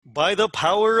By the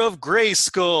power of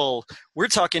Grayskull. We're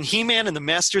talking He-Man and the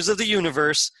Masters of the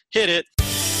Universe. Hit it.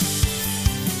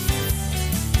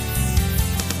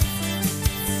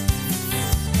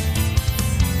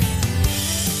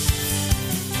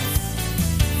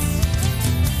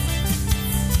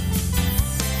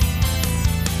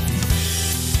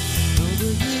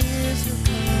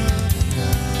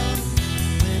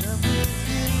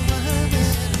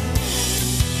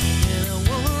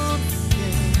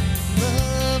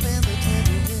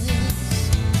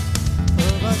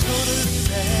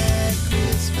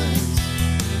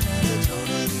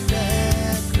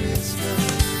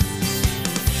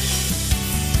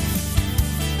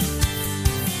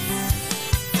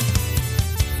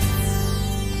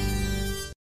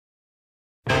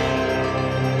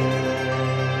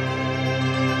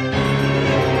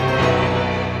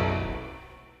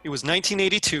 It was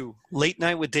 1982. Late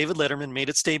Night with David Letterman made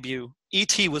its debut.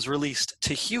 E.T. was released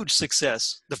to huge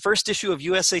success. The first issue of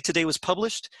USA Today was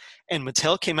published, and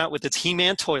Mattel came out with its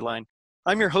He-Man toy line.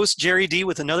 I'm your host, Jerry D.,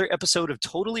 with another episode of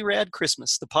Totally Rad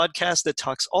Christmas, the podcast that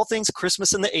talks all things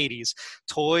Christmas in the 80s.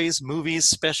 Toys, movies,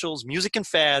 specials, music, and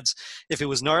fads. If it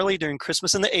was gnarly during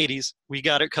Christmas in the 80s, we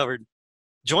got it covered.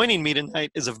 Joining me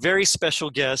tonight is a very special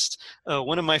guest,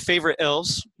 one of my favorite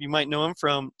elves. You might know him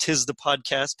from Tis the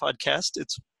Podcast.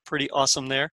 It's pretty awesome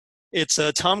there. It's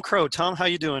Tom Crow. Tom, how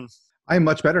you doing? I'm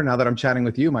much better now that I'm chatting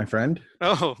with you, my friend.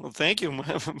 Oh, well, thank you.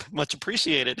 Much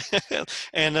appreciated.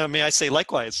 And may I say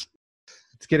likewise.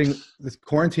 This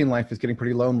quarantine life is getting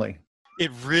pretty lonely.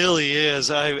 It really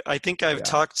is. I think I've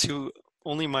talked to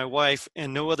only my wife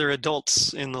and no other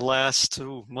adults in the last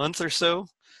month or so.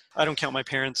 I don't count my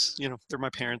parents. You know, they're my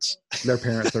parents. They're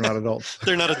parents. They're not adults.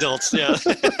 They're not adults, yeah.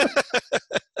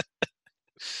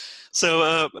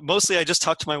 So mostly I just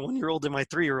talked to my 1-year-old and my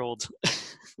 3-year-old.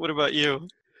 What about you?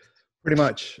 Pretty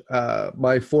much.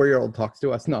 My 4-year-old talks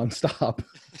to us nonstop.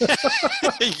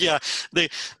 Yeah,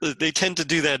 they tend to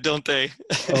do that, don't they?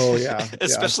 Oh, yeah.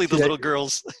 Especially the little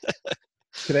girls.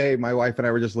 Today, my wife and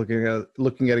I were just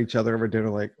looking at each other over dinner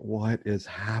like, what is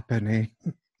happening?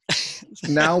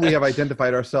 Now we have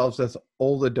identified ourselves as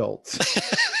old adults.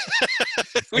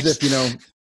 As if,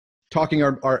 talking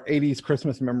our 80s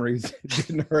Christmas memories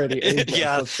didn't already age us.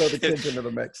 Yeah. Let's throw the kids into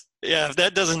the mix. Yeah, if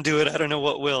that doesn't do it, I don't know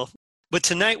what will. But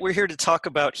tonight we're here to talk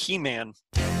about He-Man.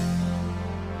 And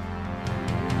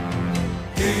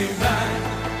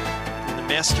the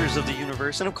Masters of the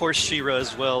Universe, and of course She-Ra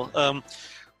as well.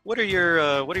 What are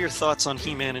your thoughts on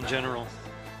He-Man in general?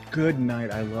 Good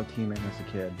night. I loved He-Man as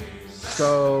a kid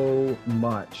so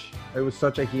much. I was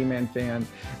such a He-Man fan,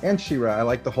 and She-Ra. I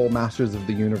like the whole Masters of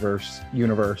the Universe.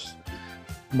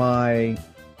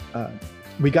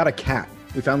 We got a cat.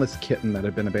 We found this kitten that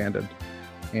had been abandoned,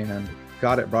 and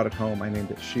brought it home. I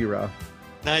named it She-Ra.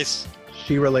 Nice.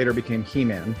 She-Ra later became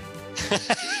He-Man.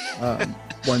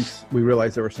 Once we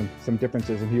realized there were some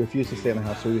differences, and he refused to stay in the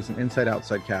house, so he was an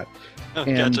inside-outside cat. Oh,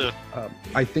 and gotcha.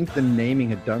 I think the naming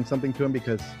had done something to him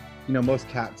because, most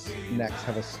cats' necks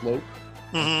have a slope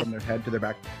from their head to their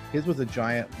back. His was a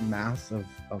giant mass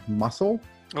of muscle.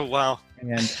 Oh, wow.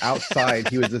 And outside,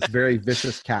 he was this very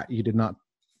vicious cat. You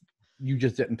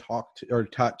just didn't talk to or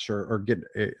touch or get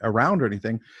around or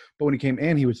anything. But when he came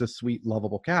in, he was a sweet,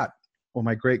 lovable cat. Well,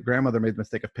 my great-grandmother made the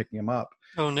mistake of picking him up.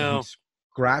 Oh, no.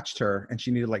 Scratched her, and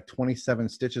she needed like 27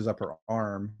 stitches up her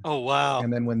arm. Oh, wow.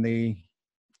 And then when when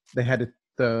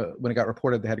it got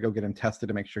reported, they had to go get him tested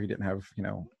to make sure he didn't have,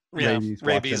 rabies,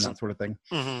 that sort of thing.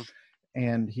 Mm-hmm.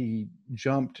 And he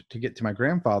jumped to get to my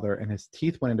grandfather, and his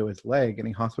teeth went into his leg, and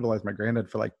he hospitalized my granddad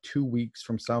for like 2 weeks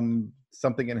from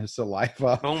something in his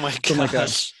saliva. Oh my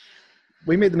gosh.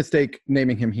 We made the mistake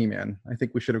naming him He-Man. I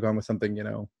think we should have gone with something,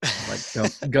 like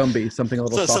Gumby, something a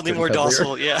little softer. Something more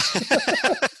docile, yeah.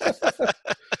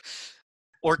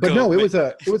 But no, it was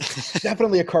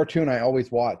definitely a cartoon I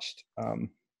always watched.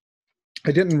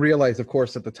 I didn't realize, of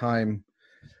course, at the time,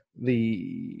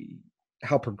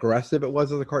 how progressive it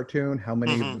was as a cartoon, how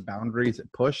many of the boundaries it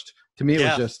pushed. To me,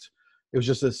 it was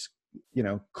just this,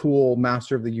 cool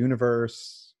Master of the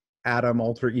Universe, Adam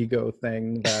alter ego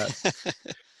thing that.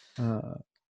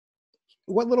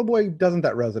 What little boy doesn't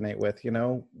that resonate with?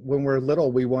 When we're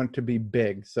little, we want to be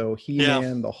big. So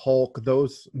He-Man, the Hulk,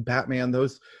 those Batman,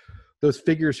 those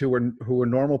figures who were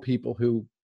normal people who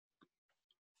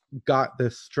got the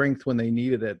strength when they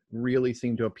needed it really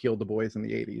seemed to appeal to boys in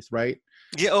the 80s, right?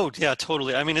 Yeah. Oh, yeah,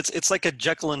 totally. I mean, it's like a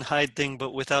Jekyll and Hyde thing,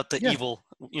 but without the evil,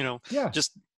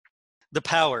 just the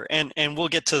power. And we'll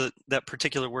get to that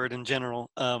particular word in general,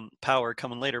 power,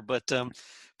 coming later. But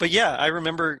yeah, I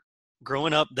remember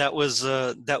growing up, that was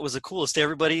the coolest.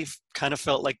 Everybody kind of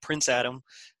felt like Prince Adam,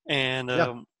 and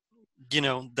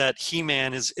that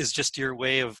He-Man is just your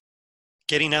way of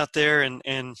getting out there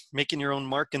and making your own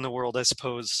mark in the world, I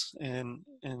suppose. And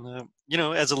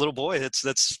as a little boy,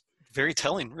 that's very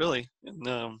telling, really.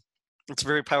 And it's a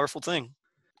very powerful thing.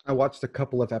 I watched a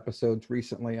couple of episodes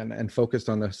recently and focused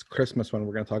on this Christmas one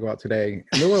we're going to talk about today.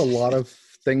 And there were a lot of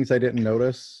things I didn't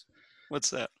notice. What's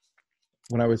that?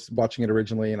 When I was watching it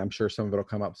originally, and I'm sure some of it will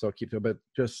come up, so I'll keep to it. But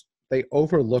just they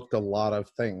overlooked a lot of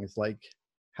things, like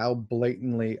how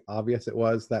blatantly obvious it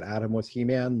was that Adam was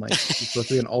He-Man. Like he's supposed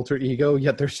to be an alter ego,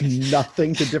 yet there's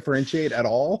nothing to differentiate at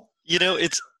all.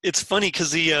 It's funny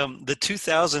because the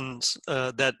 2000s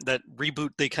that reboot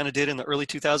they kind of did in the early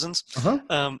 2000s.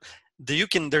 Uh-huh.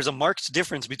 There's a marked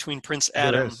difference between Prince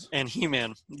Adam and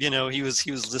He-Man. He was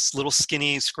this little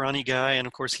skinny, scrawny guy, and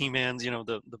of course He-Man's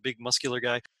the big muscular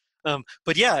guy.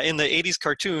 But yeah, in the 80s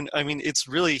cartoon, I mean, it's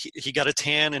really he got a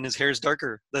tan and his hair is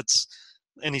darker.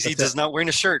 He's not wearing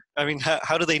a shirt. I mean,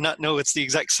 how do they not know it's the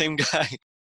exact same guy?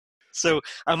 So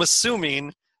I'm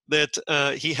assuming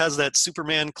that he has that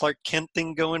Superman Clark Kent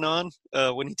thing going on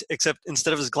except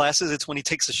instead of his glasses, it's when he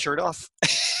takes his shirt off.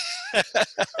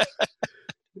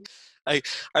 I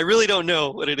really don't know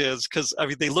what it is because I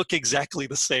mean they look exactly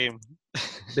the same.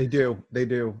 They do.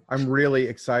 I'm really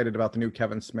excited about the new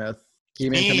Kevin Smith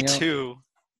He-Man coming out. Me too.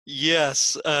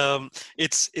 Yes,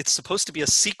 it's supposed to be a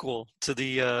sequel to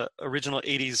the original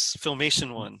 '80s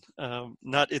Filmation one,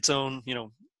 not its own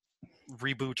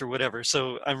reboot or whatever.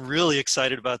 So I'm really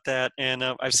excited about that, and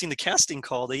I've seen the casting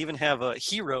call. They even have a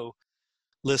hero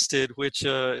listed, which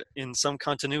in some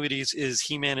continuities is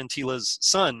He-Man and Teela's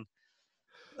son.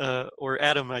 Or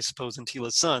Adam, I suppose, and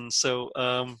Teela's son. So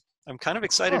I'm kind of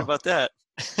excited about that.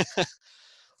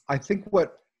 I think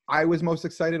what I was most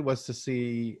excited was to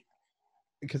see,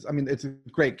 because I mean it's a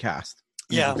great cast.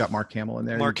 Yeah, you've got Mark Hamill in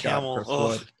there. Mark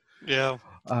Hamill. Yeah.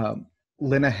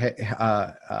 Lena Headey.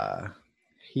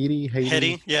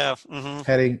 Yeah. Mm-hmm.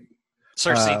 Headey.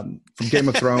 Cersei from Game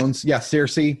of Thrones. Yeah,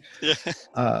 Cersei. Yeah.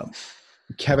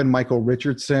 Kevin Michael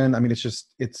Richardson. I mean,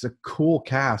 it's a cool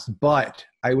cast, but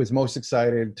I was most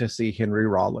excited to see Henry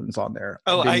Rollins on there.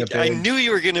 Oh, I knew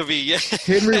you were going to be.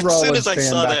 Henry Rollins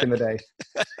fan back in the day.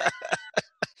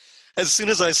 As soon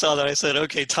as I saw that, I said,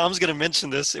 okay, Tom's going to mention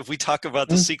this if we talk about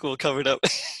the sequel covered up.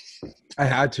 I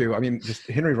had to. I mean, just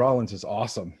Henry Rollins is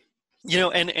awesome.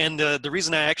 And the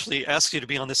reason I actually asked you to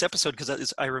be on this episode,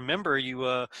 because I remember you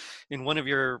in one of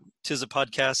your Tis a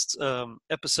Podcast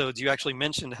episodes, you actually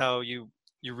mentioned how you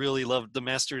really loved the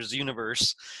Masters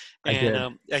universe.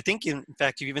 And I think, in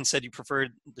fact, you even said you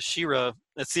preferred the She-Ra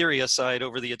Etheria side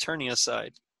over the Eternia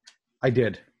side. I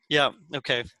did. Yeah,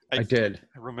 okay. I did.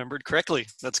 I remembered correctly.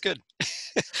 That's good.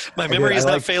 My memory is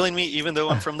not failing me, even though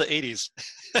I'm from the 80s.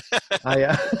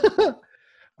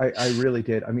 I really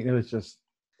did. I mean, it was just...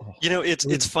 Oh,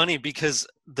 it's funny because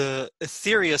the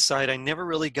Etheria side I never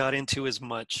really got into as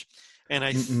much. And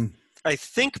I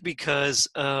think because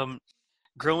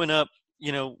growing up,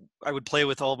 I would play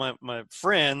with all my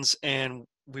friends and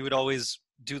we would always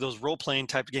do those role-playing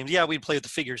type of games. Yeah, we'd play with the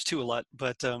figures too a lot.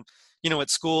 But, at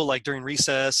school, like during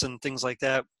recess and things like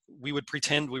that, we would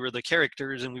pretend we were the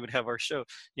characters and we would have our show,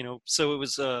 So it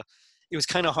was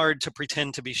kind of hard to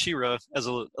pretend to be She-Ra as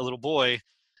a little boy.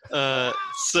 So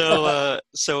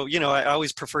I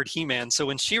always preferred He-Man. So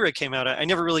when She-Ra came out, I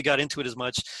never really got into it as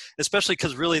much, especially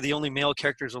because really the only male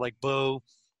characters are like Bo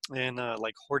and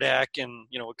like Hordak and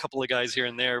a couple of guys here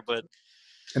and there,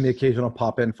 and the occasional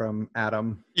pop in from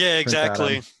Adam. Yeah,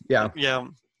 exactly. Adam. Yeah.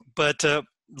 But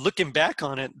looking back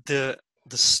on it, the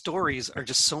stories are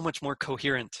just so much more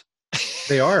coherent.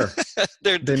 They are.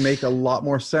 They make a lot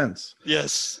more sense.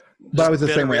 Yes. But I was the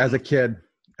same way as a kid.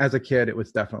 As a kid, it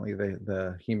was definitely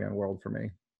the He-Man world for me.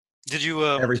 Did you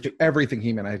everything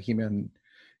He-Man? I had He-Man,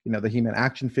 the He-Man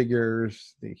action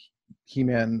figures, the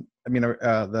He-Man. I mean,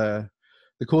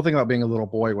 the cool thing about being a little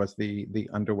boy was the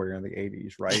underwear in the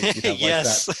 80s, right? You'd have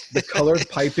yes. the colored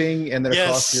piping, and then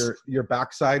across your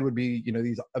backside would be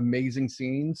these amazing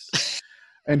scenes,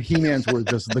 and He-Mans were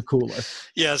just the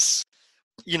coolest. Yes,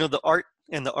 the art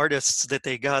and the artists that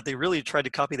they got, they really tried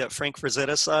to copy that Frank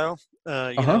Frazetta style.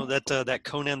 That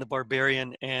Conan the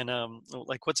Barbarian and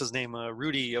like what's his name,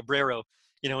 Rudy Abrero.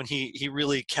 And he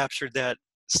really captured that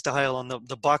style on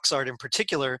the box art in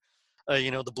particular.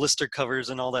 The blister covers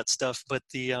and all that stuff. But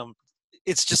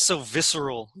it's just so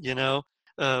visceral.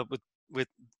 With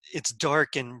it's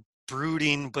dark and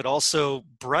brooding, but also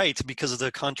bright because of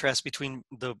the contrast between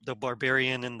the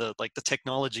barbarian and the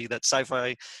technology, that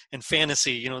sci-fi and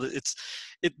fantasy.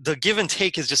 The give and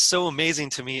take is just so amazing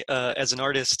to me as an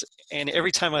artist. And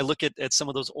every time I look at some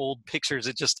of those old pictures,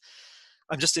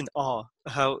 I'm just in awe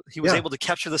how he was able to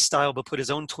capture the style but put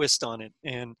his own twist on it.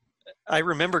 And I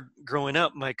remember growing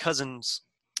up, my cousins,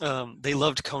 they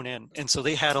loved Conan, and so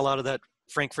they had a lot of that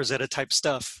Frank Frazetta type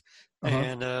stuff. Uh-huh.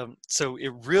 And so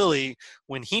it really,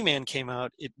 when He-Man came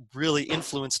out, it really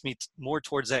influenced me more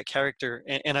towards that character.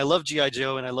 And I love G.I.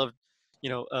 Joe, and I love,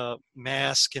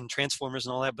 Mask and Transformers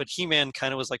and all that. But He-Man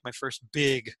kind of was like my first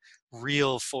big,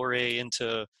 real foray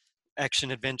into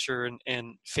action adventure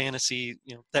and fantasy,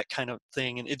 that kind of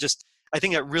thing. And it just, I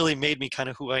think that really made me kind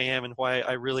of who I am and why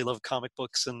I really love comic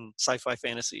books and sci-fi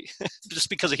fantasy, just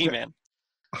because of He-Man.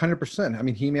 100%. I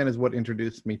mean, He-Man is what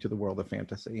introduced me to the world of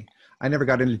fantasy. I never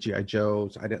got into G.I.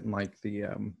 Joes. I didn't like the,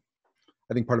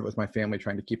 I think part of it was my family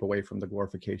trying to keep away from the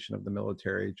glorification of the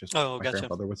military. Just my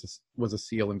grandfather was a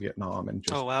SEAL in Vietnam, and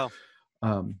just,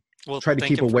 tried to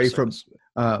keep away from,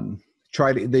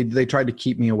 they tried to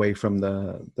keep me away from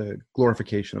the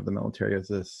glorification of the military as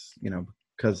this,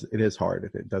 because it is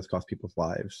hard. It does cost people's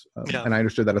lives. And I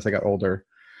understood that as I got older.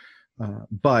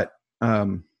 But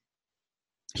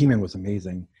He-Man was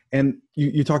amazing. And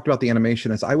you talked about the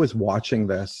animation. As I was watching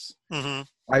this,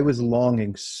 I was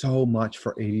longing so much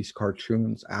for 80s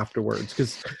cartoons afterwards,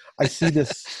 because I see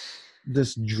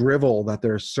this drivel that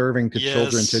they're serving to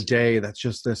children today. That's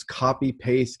just this copy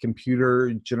paste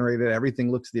computer generated.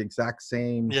 Everything looks the exact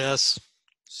same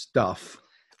stuff.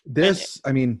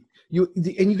 You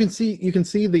can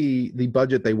see the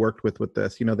budget they worked with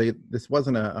this. This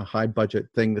wasn't a high budget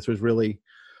thing. This was really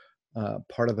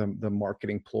part of the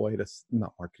marketing ploy, but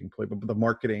the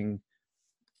marketing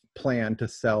plan to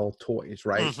sell toys,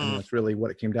 right? And that's really what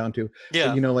it came down to.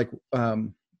 But,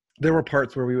 there were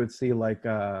parts where we would see like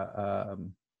Battle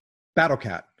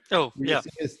Cat. You would see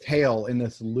his tail in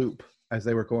this loop as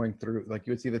they were going through. Like,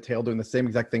 you would see the tail doing the same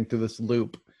exact thing through this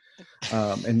loop.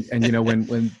 And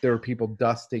when there were people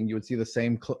dusting, you would see the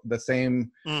same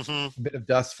bit of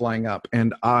dust flying up,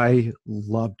 and I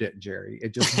loved it, Jerry.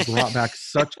 It just brought back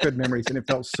such good memories, and it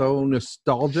felt so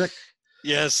nostalgic.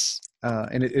 Yes.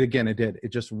 And it did.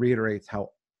 It just reiterates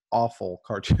how awful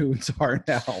cartoons are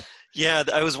now. Yeah,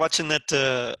 I was watching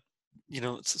that.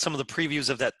 Some of the previews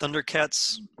of that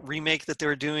Thundercats remake that they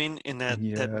were doing in that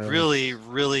really,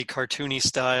 really cartoony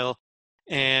style,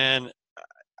 and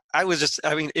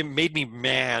it made me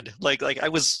mad. Like I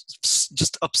was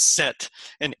just upset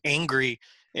and angry.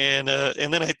 And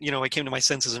then I came to my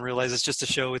senses and realized it's just a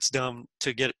show. It's dumb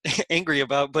to get angry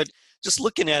about. But just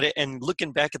looking at it and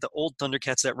looking back at the old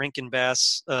Thundercats, that Rankin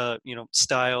Bass,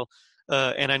 style.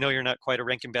 And I know you're not quite a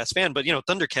Rankin Bass fan, but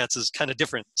Thundercats is kind of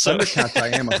different. So Thundercats, I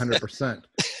am 100%.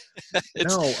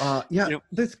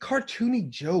 This cartoony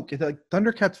joke. Like,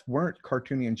 Thundercats weren't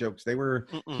cartoony in jokes; they were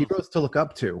heroes to look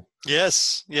up to.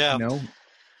 Yes, yeah.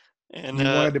 And you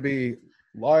wanted to be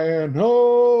lion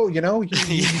ho.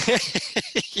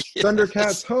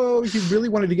 Thundercats ho. You really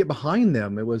wanted to get behind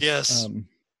them. It was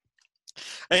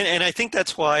and I think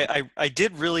that's why I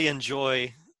did really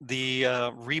enjoy the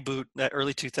reboot, that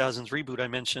early 2000s reboot I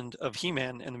mentioned of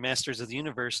He-Man and the Masters of the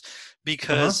Universe,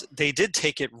 because they did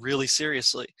take it really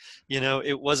seriously.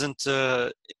 It wasn't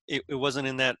it wasn't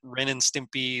in that Ren and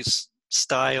Stimpy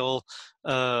style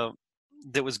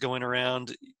that was going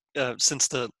around since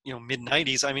the mid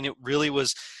 90s. I mean, it really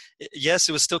was. Yes,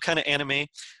 it was still kind of anime,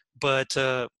 but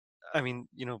the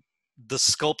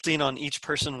sculpting on each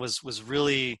person was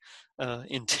really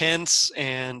intense,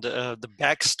 and the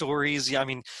backstories. Yeah, I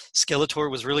mean,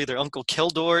 Skeletor was really their Uncle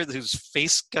Keldor, whose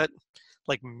face got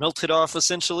like melted off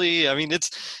essentially. I mean, it's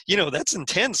that's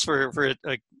intense for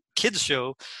a kids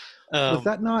show. Was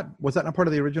that not part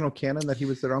of the original canon that he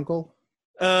was their uncle?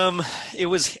 It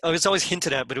was always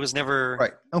hinted at, but it was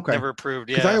never never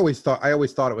approved. Yeah, because I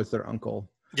always thought it was their uncle.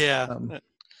 Yeah.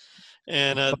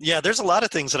 And there's a lot of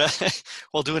things that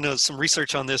while doing some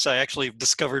research on this, I actually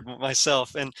discovered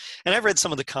myself. And I've read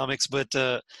some of the comics, but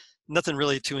nothing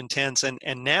really too intense. And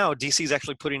now DC is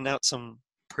actually putting out some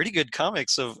pretty good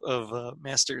comics of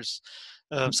Masters.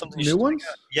 Some new ones?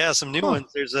 Yeah, some new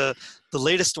ones. There's the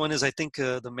latest one is, I think,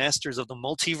 the Masters of the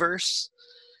Multiverse,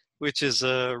 which is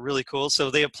really cool.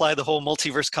 So they apply the whole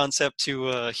multiverse concept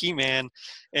to He-Man,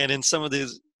 and in some of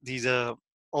these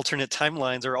alternate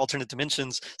timelines or alternate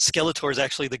dimensions, Skeletor is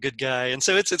actually the good guy, and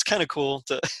so it's kind of cool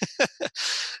to.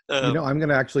 I'm going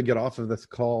to actually get off of this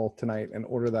call tonight and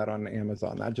order that on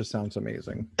Amazon. That just sounds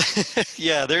amazing.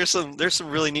 Yeah, there's some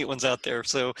really neat ones out there.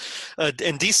 So,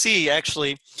 and DC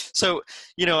actually. So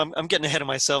I'm getting ahead of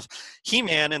myself.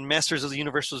 He-Man and Masters of the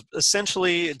Universe was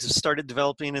essentially started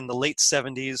developing in the late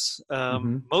 70s,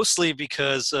 mostly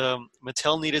because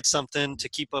Mattel needed something to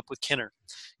keep up with Kenner.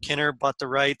 Kenner bought the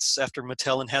rights after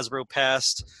Mattel and Hasbro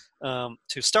passed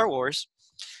to Star Wars,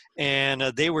 and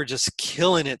they were just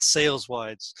killing it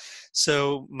sales-wise.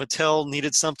 So Mattel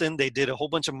needed something. They did a whole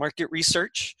bunch of market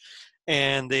research,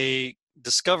 and they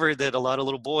discovered that a lot of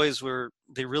little boys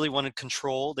they really wanted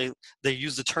control. They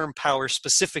used the term power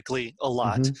specifically a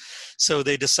lot. Mm-hmm. So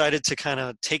they decided to kind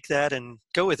of take that and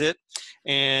go with it.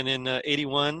 And in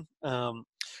 81,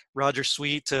 Roger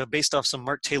Sweet, based off some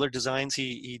Mark Taylor designs,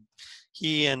 he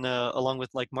and along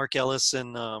with like Mark Ellis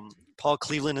and Paul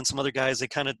Cleveland and some other guys, they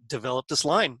kind of developed this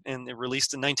line, and it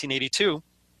released in 1982.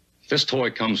 This toy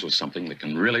comes with something that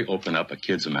can really open up a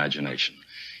kid's imagination.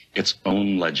 Its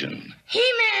own legend.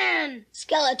 He-Man!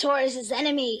 Skeletor is his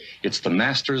enemy. It's the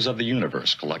Masters of the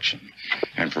Universe collection.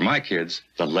 And for my kids,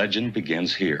 the legend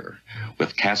begins here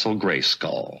with Castle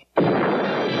Grayskull. It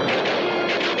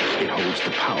holds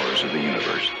the powers of the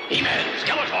universe. He-Man,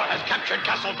 Skeletor has captured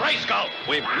Castle Grayskull.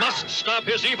 We must stop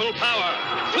his evil power.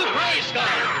 To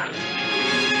Grayskull!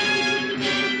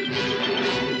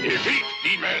 Defeat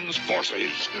He-Man's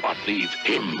forces, but leave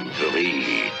him to lead.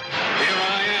 Here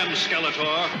I am,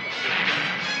 Skeletor.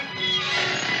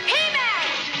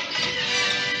 He-Man!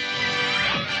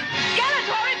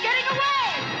 Skeletor is getting away!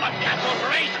 But Castle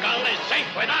Grayskull is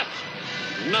safe with us.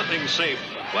 Nothing's safe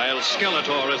while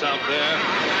Skeletor is out there.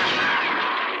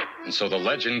 And so the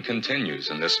legend continues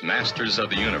in this Masters of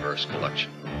the Universe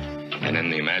collection. And in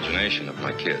the imagination of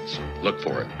my kids. Look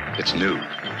for it. It's new.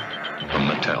 From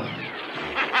Mattel.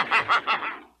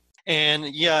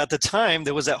 And yeah, at the time,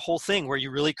 there was that whole thing where you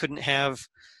really couldn't have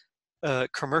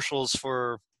commercials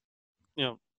for,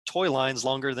 toy lines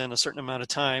longer than a certain amount of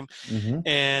time. Mm-hmm.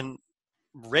 And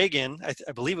Reagan, I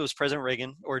believe it was President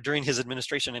Reagan, or during his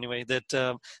administration anyway,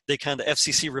 that they kind of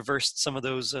FCC reversed some of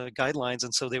those guidelines,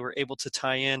 and so they were able to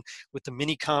tie in with the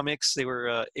mini comics. They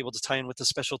were able to tie in with the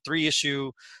special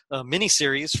 3-issue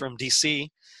miniseries from DC,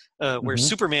 where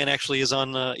Superman actually is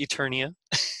on Eternia.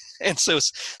 And so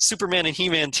Superman and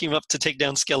He-Man team up to take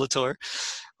down Skeletor,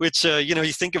 which, you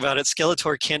think about it,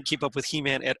 Skeletor can't keep up with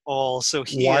He-Man at all. So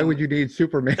why would you need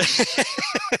Superman?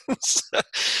 So,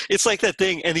 it's like that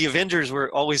thing. And the Avengers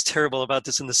were always terrible about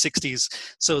this in the 60s.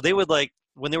 So they would,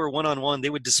 when they were one-on-one, they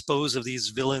would dispose of these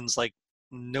villains like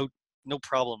no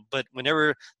problem. But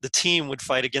whenever the team would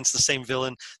fight against the same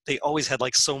villain, they always had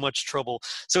so much trouble.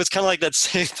 So it's kind of like that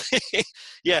same thing.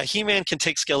 Yeah, He-Man can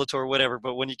take Skeletor or whatever,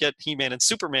 but when you get He-Man and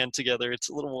Superman together, it's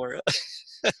a little more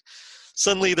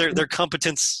suddenly their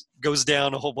competence goes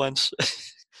down a whole bunch.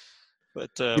 But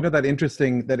that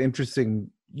interesting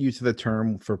use of the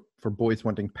term for boys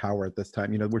wanting power at this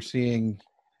time. We're seeing,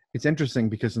 it's interesting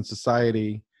because in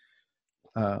society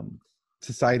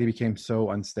became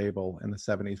so unstable in the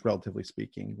 70s, relatively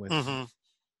speaking, with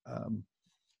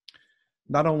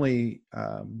not only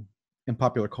in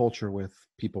popular culture, with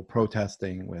people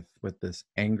protesting, with this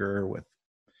anger, with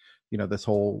this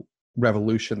whole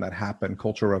revolution that happened,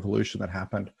 cultural revolution that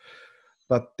happened,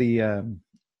 but the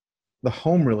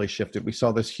home really shifted. We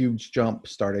saw this huge jump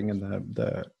starting in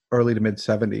the early to mid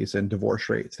 70s in divorce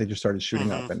rates. They just started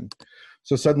shooting up, and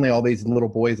so suddenly all these little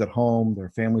boys at home, their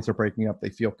families are breaking up. They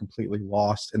feel completely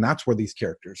lost. And that's where these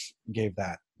characters gave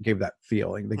that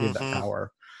feeling. They gave that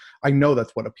power. I know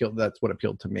that's what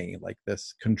appealed to me. Like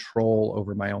this control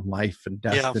over my own life and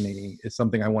destiny is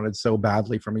something I wanted so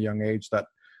badly from a young age that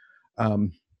I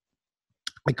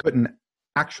couldn't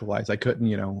actualize. I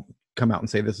couldn't, come out and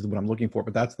say, this is what I'm looking for.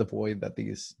 But that's the void that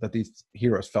these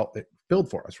heroes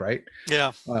filled for us. Right.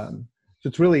 Yeah. So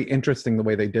it's really interesting the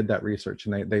way they did that research,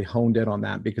 and they honed in on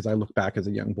that, because I look back as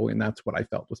a young boy and that's what I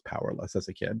felt was powerless as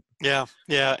a kid. Yeah.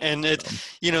 Yeah. And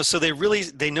so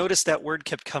they noticed that word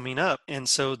kept coming up. And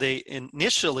so they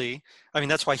initially,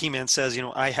 that's why He-Man says,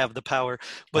 I have the power,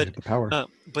 but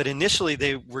but initially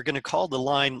they were going to call the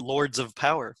line Lords of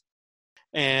Power.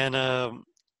 And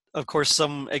of course,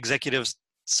 some executives,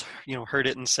 heard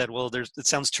it and said, well, it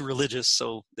sounds too religious.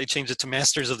 So they changed it to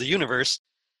Masters of the Universe,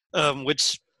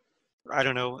 which, I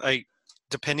don't know.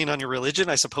 Depending on your religion,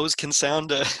 I suppose can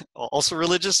sound also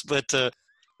religious, but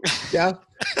yeah,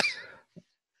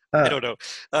 I don't know.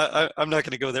 I'm not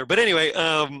going to go there. But anyway,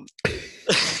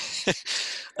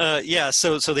 yeah.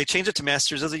 So they changed it to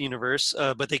Masters of the Universe,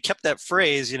 but they kept that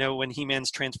phrase. When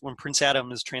when Prince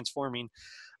Adam is transforming.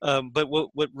 But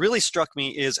what really struck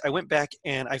me is I went back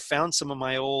and I found some of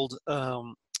my old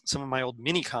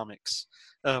mini comics.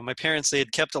 My parents, they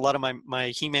had kept a lot of my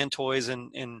He-Man toys and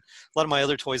a lot of my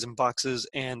other toys in boxes,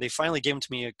 and they finally gave them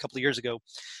to me a couple of years ago.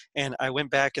 And I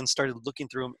went back and started looking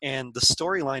through them, and the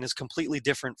storyline is completely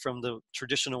different from the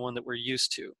traditional one that we're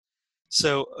used to.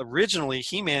 So originally,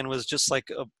 He-Man was just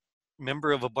like a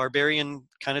member of a barbarian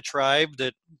kind of tribe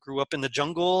that grew up in the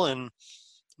jungle, and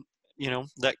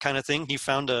that kind of thing. He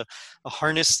found a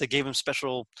harness that gave him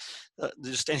special,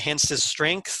 just enhanced his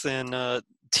strength. And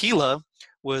Teela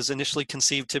was initially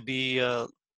conceived to be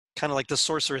kind of like the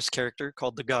sorceress character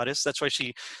called the Goddess. That's why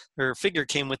her figure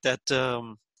came with that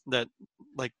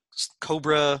like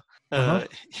cobra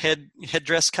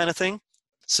headdress kind of thing.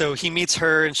 So he meets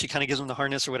her, and she kind of gives him the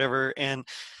harness or whatever. And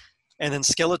then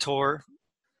Skeletor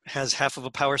has half of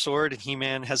a power sword, and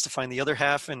He-Man has to find the other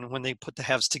half. And when they put the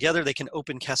halves together, they can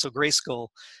open Castle Grayskull.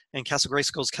 And Castle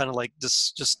Grayskull is kind of like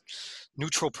this just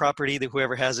neutral property that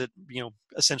whoever has it,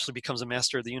 essentially becomes a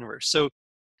master of the universe. So,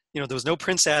 there was no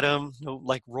Prince Adam, no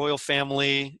like royal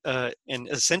family, and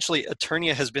essentially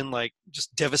Eternia has been like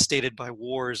just devastated by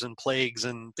wars and plagues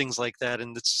and things like that.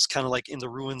 And it's just kind of like in the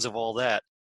ruins of all that.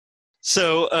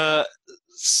 So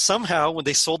somehow when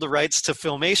they sold the rights to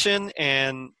Filmation,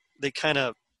 and they kind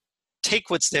of take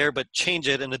what's there but change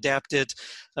it and adapt it,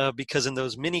 because in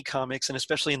those mini comics, and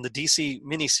especially in the DC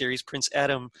miniseries, Prince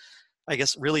Adam, I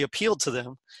guess, really appealed to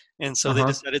them. And so they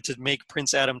decided to make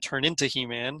Prince Adam turn into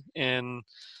He-Man and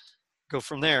go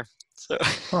from there. So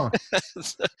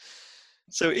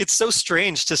so it's so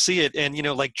strange to see it. And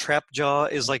like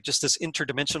Trapjaw is like just this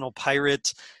interdimensional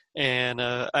pirate. And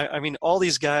I mean, all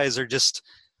these guys are just,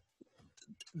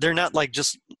 they're not like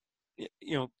just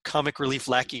comic relief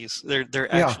lackeys.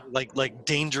 They're actually like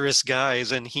dangerous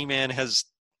guys. And He-Man has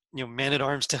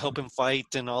Man-at-Arms to help him fight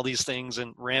and all these things,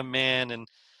 and Ram Man. And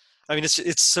I mean,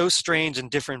 it's so strange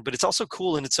and different, but it's also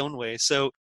cool in its own way.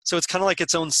 So it's kind of like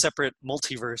its own separate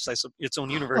multiverse, its own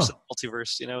universe of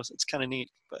multiverse. It's kind of neat.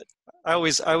 But I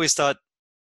always thought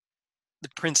the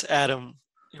Prince Adam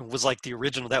was like the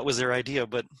original. That was their idea,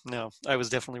 but no, I was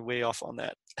definitely way off on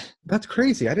that. That's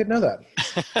crazy. I didn't know that.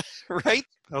 Right?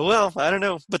 Oh, well, I don't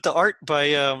know. But the art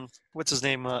by, what's his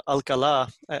name? Alcala.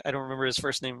 I don't remember his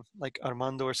first name, like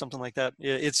Armando or something like that.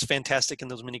 It's fantastic in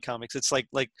those mini comics. It's like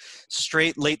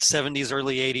straight late 70s,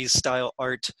 early 80s style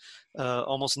art,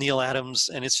 almost Neil Adams.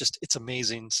 And it's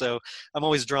amazing. So I'm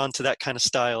always drawn to that kind of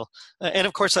style. And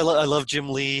of course, I love Jim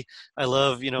Lee. I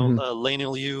love,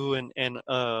 Leinil Yu and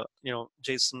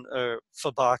Jason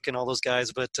Fabak and all those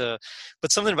guys. But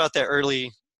something about that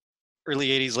early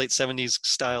 80s, late 70s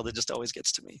style that just always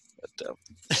gets to me.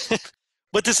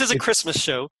 But this is a Christmas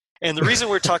show, and the reason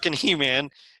we're talking He-Man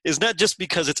is not just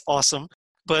because it's awesome,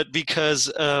 but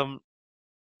because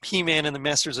He-Man and the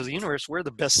Masters of the Universe were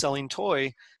the best-selling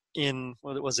toy in,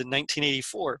 what was it,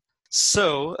 1984.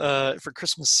 So for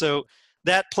Christmas. So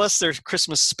that plus their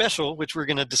Christmas special, which we're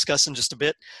going to discuss in just a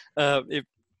bit, it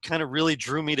kind of really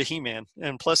drew me to He-Man.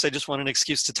 And plus I just want an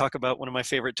excuse to talk about one of my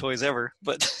favorite toys ever.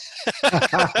 But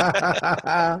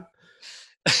oh,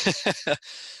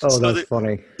 that's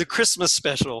funny. The Christmas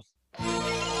special.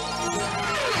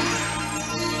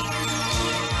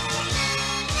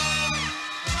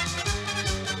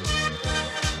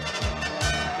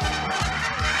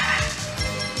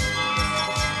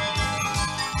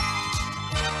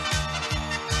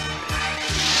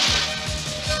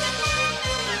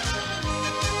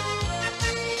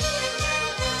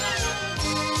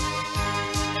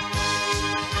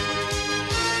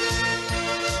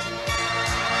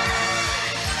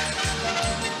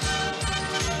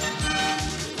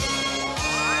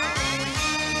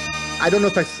 I don't know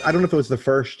if it was the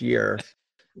first year.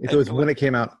 If it was when it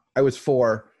came out, I was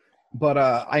 4, but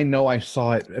I know I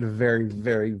saw it at a very,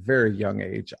 very, very young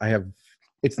age.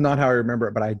 It's not how I remember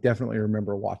it, but I definitely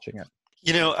remember watching it.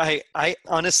 I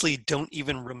honestly don't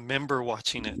even remember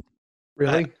watching it.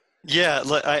 Really? Yeah.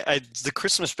 The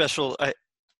Christmas special, I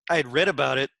had read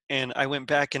about it, and I went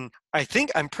back, and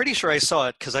I'm pretty sure I saw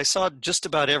it because I saw just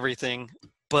about everything,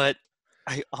 but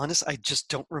I just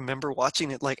don't remember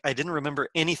watching it. Like, I didn't remember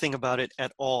anything about it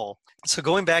at all. So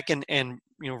going back and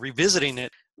revisiting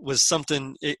it was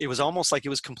something, it was almost like it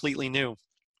was completely new.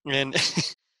 And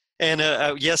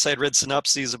yes, I'd read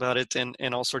synopses about it and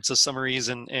all sorts of summaries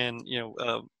and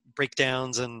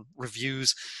breakdowns and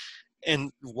reviews.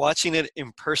 And watching it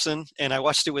in person, and I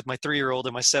watched it with my 3-year-old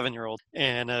and my 7-year-old,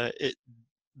 and the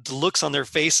looks on their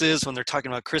faces when they're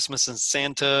talking about Christmas and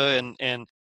Santa and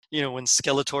when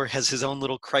Skeletor has his own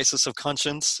little crisis of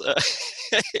conscience.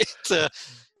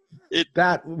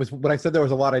 That was when I said there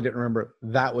was a lot I didn't remember.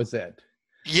 That was it.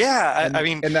 Yeah, I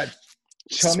mean, and that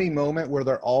chummy moment where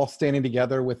they're all standing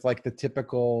together with like the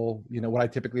typical, what I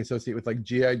typically associate with like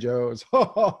G.I. Joe's.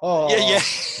 Yeah.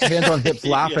 Hands on hips,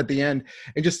 laugh at the end,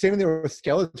 and just standing there with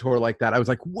Skeletor like that. I was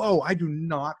like, whoa, I do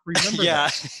not remember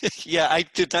that. Yeah, I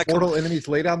did not. Mortal enemies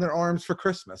lay down their arms for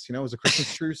Christmas. It was a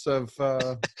Christmas truce of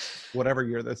whatever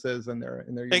year this is in their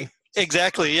year.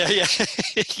 Exactly. Yeah.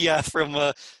 Yeah. From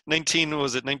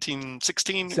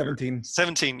 1916? 17.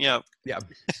 17. Yeah. Yeah.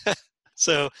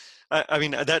 So, I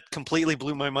mean, that completely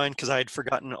blew my mind because I had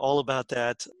forgotten all about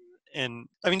that. And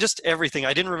I mean, just everything.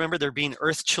 I didn't remember there being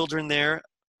Earth children there.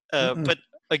 But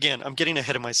again, I'm getting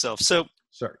ahead of myself. So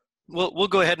sorry. We'll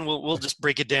go ahead and we'll just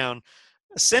break it down.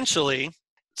 Essentially,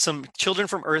 some children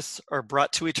from Earth are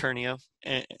brought to Eternia,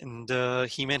 and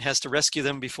He-Man has to rescue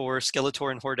them before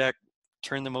Skeletor and Hordak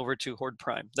turn them over to Horde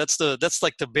Prime. That's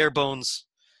like the bare bones,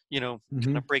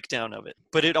 kind of breakdown of it.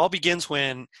 But it all begins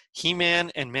when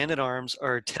He-Man and Man-at-Arms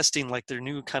are testing like their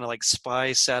new kind of like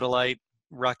spy satellite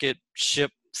rocket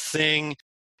ship thing,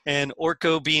 and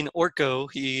Orko being Orko,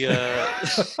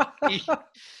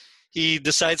 he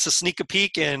decides to sneak a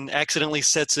peek and accidentally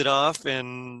sets it off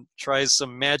and tries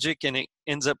some magic, and it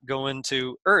ends up going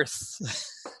to Earth.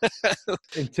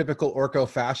 In typical Orko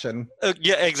fashion.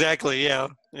 Yeah, exactly. Yeah.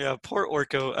 Poor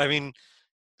Orko. I mean,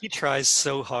 he tries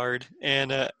so hard,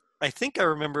 and I think I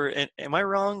remember. Am I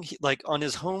wrong? Like in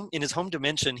his home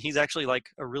dimension, he's actually like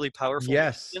a really powerful.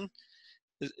 Yes. Magician.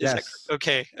 Is yes. That,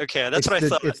 okay. That's what I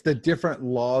thought. It's the different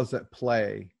laws at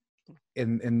play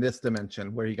in this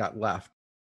dimension where he got left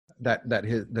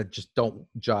that just don't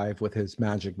jive with his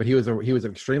magic. But he was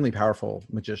an extremely powerful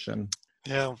magician.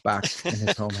 Yeah. Back in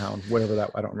his hometown, whatever that,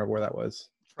 I don't remember where that was.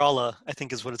 Tralla, I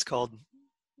think is what it's called.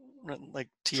 Like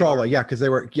Tralla, yeah, because they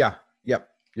were, yep,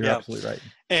 you're absolutely right.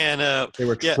 And they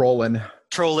were trolling.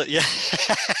 Troll it, yeah.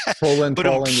 trolling,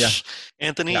 yeah.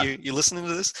 Anthony, yeah. You listening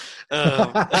to this?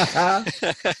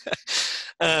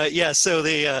 Yeah, so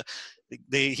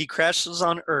he crashes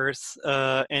on Earth,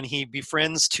 and he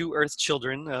befriends two Earth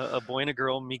children, a boy and a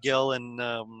girl, Miguel and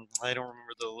I don't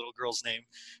remember the little girl's name.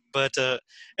 But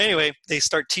anyway, they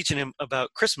start teaching him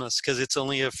about Christmas because it's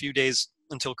only a few days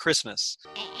until Christmas.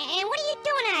 And what are you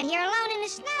doing out here alone in the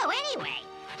snow anyway?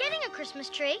 Getting a Christmas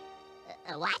tree.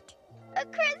 A what? A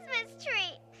Christmas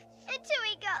tree. Until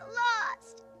we got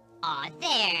lost. Oh,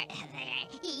 there.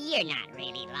 You're not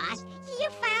really lost. You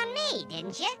found me,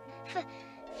 didn't you?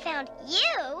 Found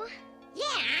you?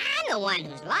 Yeah, I'm the one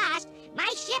who's lost.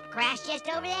 My ship crashed just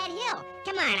over that hill.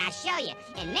 Come on, I'll show you.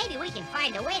 And maybe we can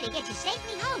find a way to get you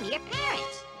safely home to your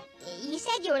parents. You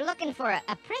said you were looking for a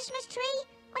Christmas tree?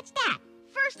 What's that?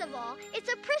 First of all,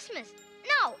 it's a Christmas.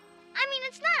 No, I mean,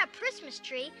 it's not a Christmas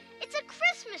tree. It's a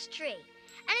Christmas tree.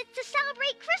 And it's to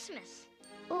celebrate Christmas.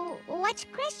 Ooh, what's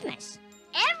Christmas?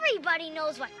 Everybody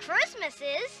knows what Christmas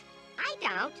is. I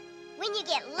don't. When you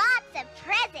get lots of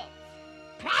presents.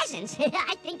 Presents?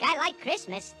 I think I like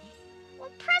Christmas.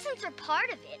 Well, presents are part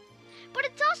of it. But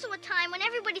it's also a time when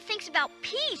everybody thinks about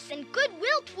peace and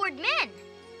goodwill toward men.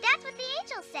 That's what the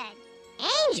angel said.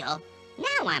 Angel?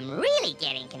 Now I'm really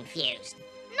getting confused.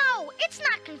 No, it's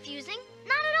not confusing.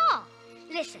 Not at all.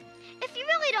 Listen, if you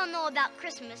really don't know about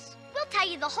Christmas, we'll tell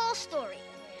you the whole story.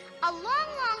 A long,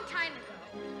 long time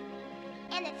ago.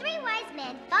 And the three wise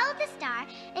men followed the star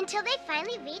until they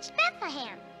finally reached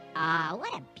Bethlehem. Ah,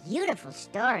 what a beautiful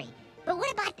story. But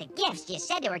what about the gifts? You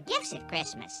said there were gifts at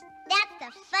Christmas. That's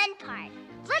the fun part.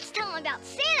 Let's tell them about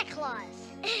Santa Claus.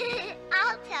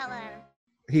 I'll tell them.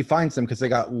 He finds them because they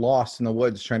got lost in the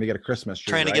woods trying to get a Christmas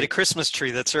tree. Trying to get a Christmas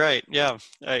tree, that's right. Yeah,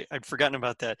 I'd forgotten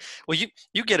about that. Well,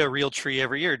 you get a real tree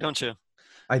every year, don't you?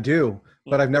 I do,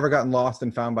 but I've never gotten lost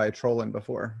and found by a troll-in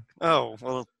before. Oh,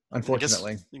 well.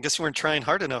 Unfortunately. I guess you weren't trying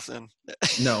hard enough then.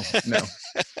 No.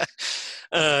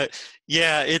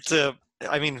 Yeah, it's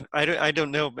I mean, I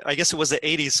don't know. I guess it was the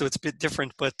 80s, so it's a bit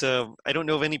different, but I don't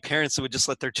know of any parents that would just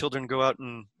let their children go out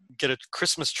and get a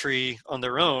Christmas tree on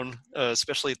their own,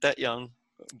 especially at that young.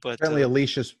 But apparently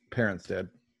Alicia's parents did.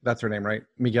 That's her name, right?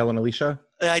 Miguel and Alicia?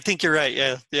 I think you're right,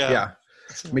 yeah.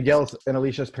 Miguel's and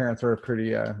Alicia's parents are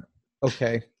pretty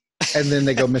okay. And then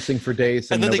they go missing for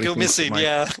days. And then they go missing,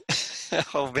 yeah.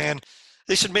 Oh, man.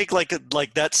 They should make like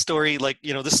that story, like,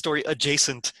 this story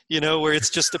adjacent, where it's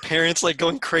just the parents like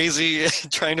going crazy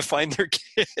trying to find their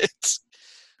kids.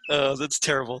 That's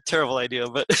terrible idea,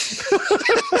 but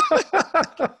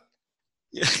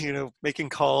making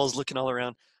calls, looking all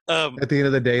around. At the end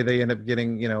of the day, they end up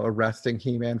getting, arresting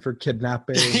He-Man for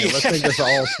kidnapping. Yeah. Let's make this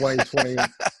all 2020.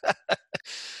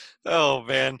 Oh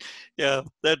man, yeah,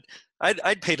 that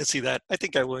I'd pay to see that. I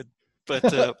think I would, but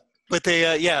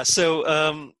they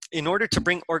So in order to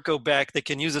bring Orko back, they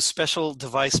can use a special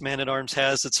device Man-at-Arms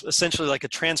has. It's essentially like a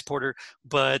transporter,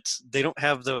 but they don't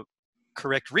have the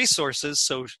correct resources,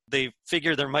 so they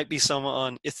figure there might be some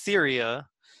on Etheria,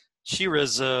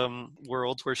 She-Ra's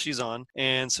world where she's on,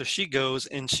 and so she goes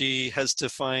and she has to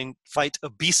fight a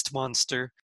beast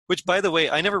monster, which, by the way,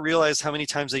 I never realized how many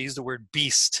times they use the word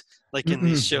beast, like in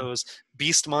these shows.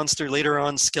 Beast monster, later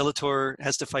on Skeletor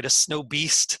has to fight a snow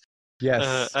beast.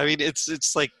 Yes. I mean,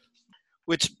 it's like,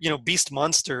 which, beast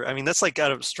monster, I mean, that's like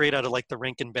straight out of like the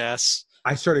Rankin Bass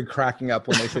I started cracking up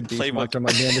when they said Beast Playbook. Monster. I'm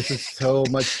like, man, this is so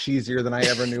much cheesier than I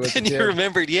ever knew as a And kid. you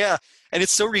remembered, yeah. And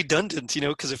it's so redundant,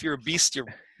 because if you're a beast, you're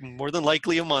more than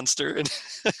likely a monster. And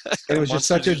it was just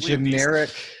such a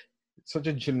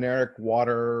monster's generic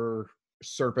water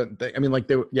serpent thing. I mean, like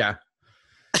yeah.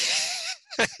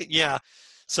 Yeah.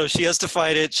 So she has to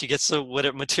fight it. She gets the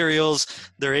materials.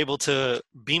 They're able to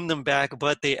beam them back,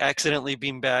 but they accidentally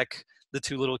beam back the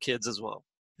two little kids as well.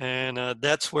 And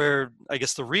that's where I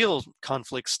guess the real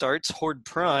conflict starts. Horde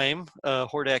Prime,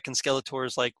 Hordak and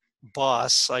Skeletor's like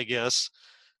boss, I guess,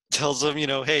 tells them,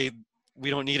 hey, we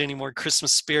don't need any more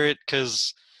Christmas spirit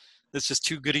because it's just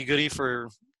too goody-goody for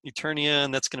Eternia,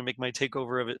 and that's going to make my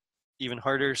takeover of it even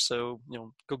harder. So,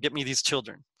 go get me these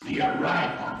children. The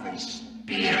arrival of the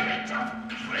spirit of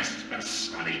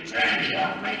Christmas on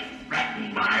Eternia may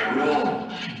threaten my rule.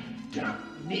 I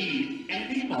don't need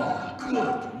any more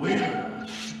goodwill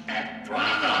and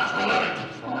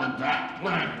brotherhood on that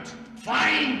planet.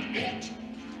 Find it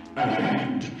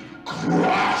and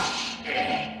crush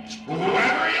it.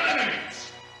 Whoever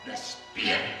eliminates the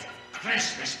spirit of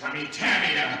Christmas from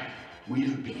Eternia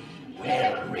will be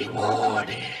well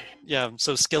rewarded. Yeah,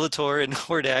 so Skeletor and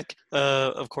Hordak,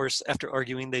 of course, after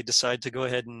arguing, they decide to go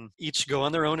ahead and each go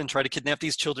on their own and try to kidnap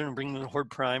these children and bring them to Horde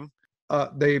Prime.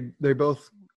 They both.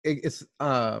 It's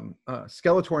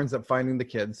Skeletor ends up finding the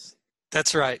kids.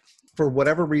 That's right. For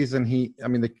whatever reason,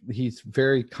 he's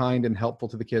very kind and helpful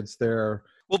to the kids.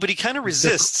 But he kind of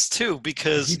resists too,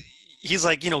 because he's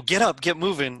like, get up, get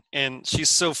moving, and she's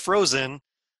so frozen,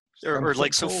 or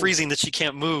like so freezing that she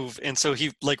can't move, and so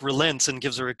he like relents and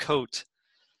gives her a coat.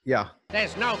 Yeah.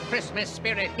 There's no Christmas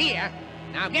spirit here.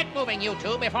 Now get moving, you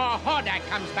two, before Hordak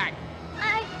comes back.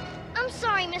 I'm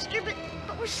sorry, mister, but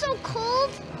we're so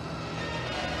cold.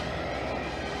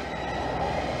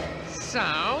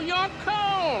 So you're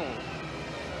cold.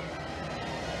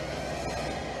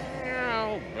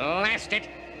 Oh, blast it.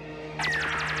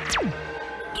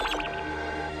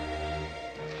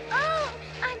 Oh,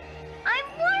 I'm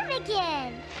warm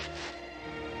again.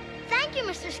 Thank you,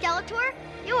 Mr. Skeletor.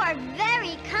 You are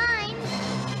very kind.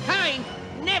 Kind?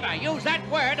 Never use that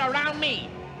word around me.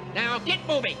 Now get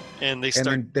moving. And And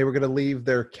then they were going to leave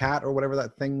their cat or whatever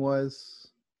that thing was.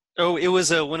 Oh, it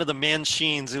was one of the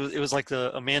Manchines. It was like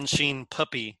a Manchine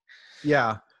puppy.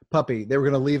 Yeah, puppy. They were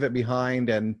going to leave it behind,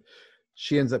 and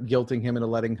she ends up guilting him into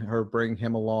letting her bring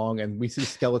him along. And we see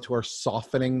Skeletor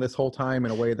softening this whole time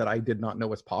in a way that I did not know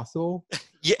was possible.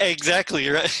 Yeah, exactly.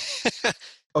 You're right.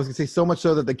 I was going to say so much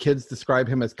so that the kids describe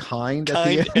him as kind at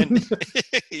the end.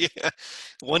 And, yeah,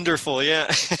 wonderful. Yeah.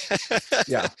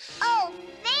 Yeah. Oh,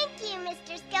 thank you,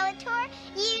 Mr. Skeletor.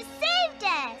 You saved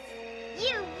us.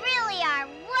 You really are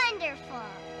wonderful.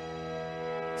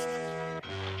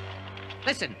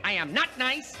 Listen, I am not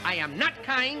nice, I am not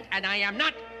kind, and I am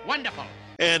not wonderful.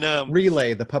 And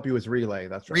Relay, the puppy was Relay.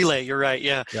 That's right. Relay, you're right.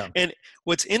 Yeah. Yeah. And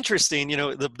what's interesting,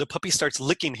 the puppy starts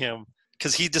licking him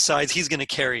because he decides he's going to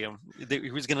carry him.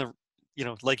 He's going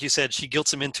to, like you said, she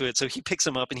guilts him into it. So he picks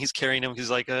him up and he's carrying him. He's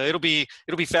like, it'll be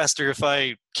faster if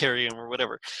I carry him or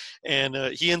whatever. And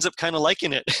he ends up kind of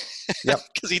liking it. Yep.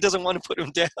 Because he doesn't want to put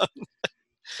him down.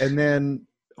 And then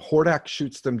Hordak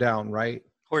shoots them down, right?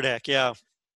 Hordak, yeah.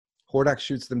 Hordak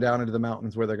shoots them down into the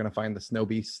mountains where they're going to find the snow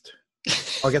beast.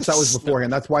 I guess that was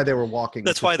beforehand. That's why they were walking.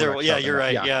 That's why they're, yeah, you're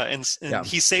right. Yeah. And Yeah.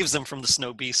 he saves them from the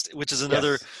snow beast, which is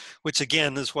another, which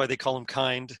again is why they call him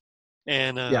kind.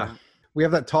 And yeah, we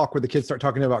have that talk where the kids start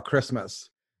talking about Christmas.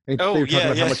 And they're talking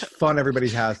about how much fun everybody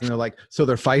has. And they're like, so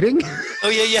they're fighting? Oh,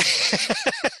 yeah.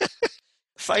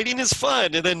 Fighting is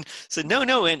fun. And then said,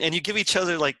 no. And you give each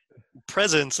other like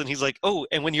presents. And he's like, oh,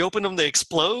 and when you open them, they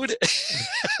explode.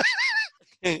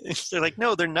 They're like,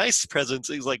 no, they're nice presents.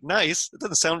 He's like, nice? It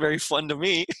doesn't sound very fun to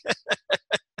me.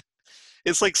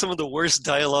 It's like some of the worst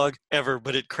dialogue ever,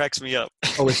 but it cracks me up.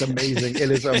 Oh, it's amazing.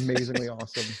 It is amazingly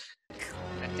awesome.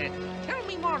 Tell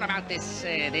me more about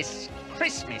this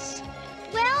Christmas.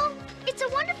 Well, it's a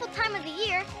wonderful time of the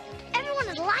year. Everyone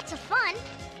has lots of fun.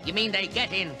 You mean they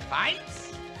get in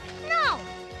fights? No,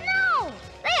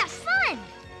 they have fun.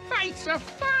 Fights are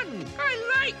fun.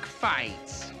 I like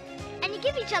fights. And you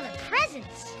give each other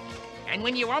presents. And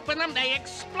when you open them, they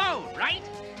explode, right?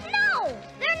 No,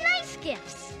 they're nice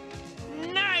gifts.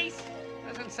 Nice.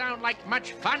 Doesn't sound like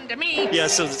much fun to me. Yeah,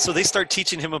 so they start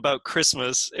teaching him about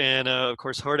Christmas. And, of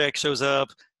course, Hordak shows up.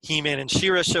 He-Man and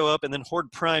She-Ra show up. And then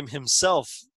Horde Prime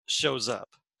himself shows up.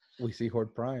 We see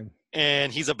Horde Prime.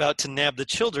 And he's about to nab the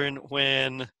children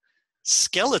when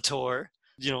Skeletor,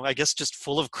 I guess just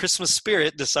full of Christmas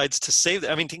spirit, decides to save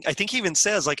them. I mean, I think he even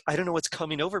says, like, I don't know what's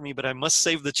coming over me, but I must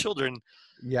save the children.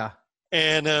 Yeah.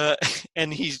 And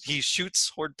and he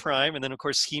shoots Horde Prime, and then of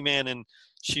course He-Man and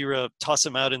She-Ra toss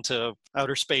him out into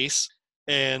outer space,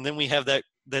 and then we have that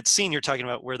scene you're talking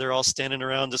about where they're all standing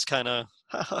around just kind of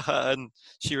ha ha ha, and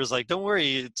She-Ra's like, "Don't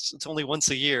worry, it's only once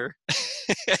a year."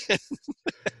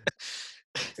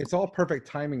 It's all perfect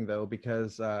timing though,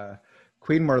 because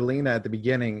Queen Marlena at the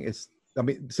beginning is, at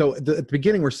the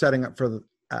beginning we're setting up for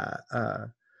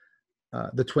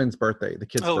the twins' birthday, the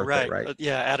kids' birthday, right?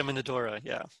 Yeah, Adam and Adora,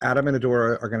 yeah. Adam and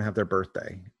Adora are going to have their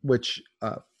birthday, which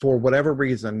for whatever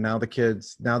reason, now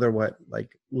they're what, like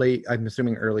late, I'm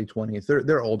assuming early 20s.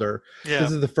 They're older. Yeah.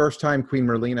 This is the first time Queen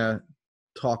Marlena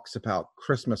talks about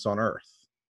Christmas on Earth.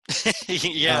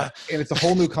 Yeah. And it's a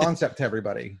whole new concept to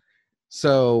everybody.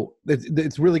 So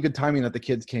it's really good timing that the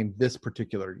kids came this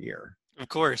particular year. Of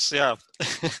course, yeah.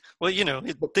 Well,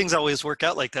 things always work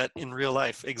out like that in real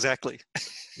life. Exactly.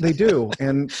 They do.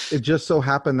 And it just so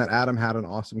happened that Adam had an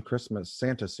awesome Christmas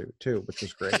Santa suit too, which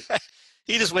was great.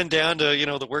 He just went down to,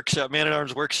 the workshop,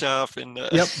 Man-at-Arms workshop, and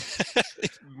yep.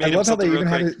 I love how they even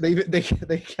had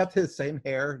they kept his same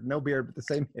hair, no beard, but the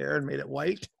same hair, and made it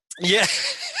white. Yeah.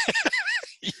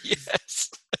 Yes.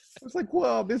 I was like,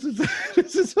 "Wow, this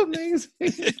is amazing."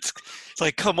 It's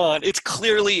like, come on, it's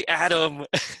clearly Adam.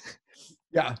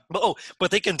 Yeah. But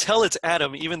they can tell it's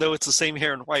Adam, even though it's the same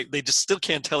hair and white. They just still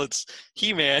can't tell it's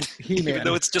He-Man, even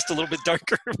though it's just a little bit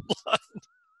darker blonde.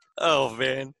 Oh,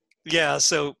 man. Yeah,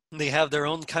 so they have their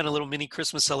own kind of little mini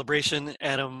Christmas celebration.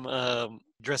 Adam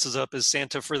dresses up as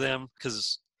Santa for them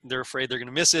because they're afraid they're going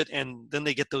to miss it. And then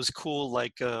they get those cool,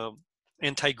 like,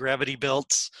 anti-gravity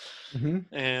belts,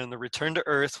 and the return to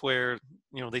Earth where,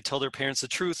 they tell their parents the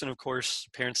truth. And, of course,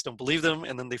 parents don't believe them.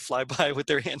 And then they fly by with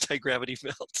their anti-gravity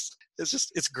belts.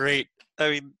 It's great. I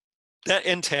mean, that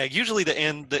end tag, usually the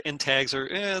end tags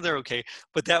are, they're okay.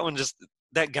 But that one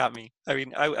that got me. I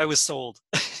mean, I was sold.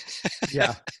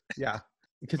 Yeah.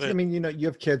 Because, you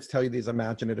have kids tell you these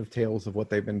imaginative tales of what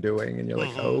they've been doing. And you're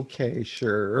like, okay,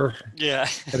 sure. Yeah.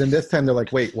 And then this time they're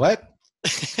like, wait, what?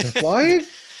 They're flying?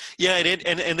 Yeah,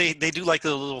 and they do like a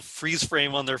little freeze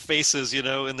frame on their faces,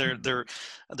 and their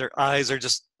eyes are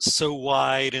just so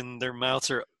wide and their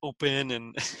mouths are open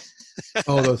and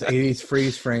oh, those 80s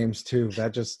freeze frames too.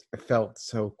 That just felt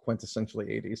so quintessentially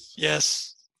 80s.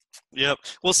 Yes. Yep.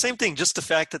 Well, same thing, just the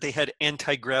fact that they had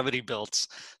anti-gravity belts.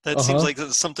 That seems like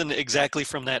something exactly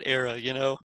from that era,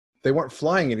 They weren't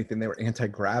flying anything, they were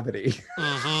anti-gravity.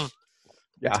 Mm-hmm.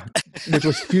 Yeah, which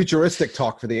was futuristic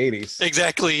talk for the 80s.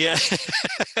 Exactly, yeah.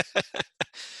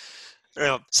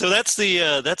 Yeah. So that's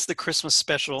the Christmas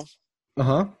special.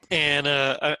 And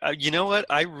you know what?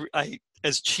 I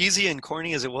as cheesy and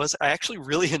corny as it was, I actually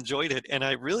really enjoyed it, and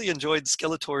I really enjoyed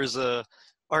Skeletor's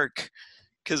arc,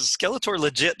 because Skeletor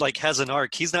legit has an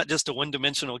arc. He's not just a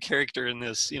one-dimensional character in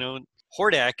this.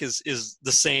 Hordak is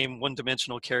the same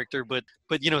one-dimensional character, but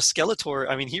Skeletor,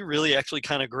 I mean, he really actually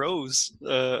kind of grows.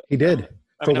 He did.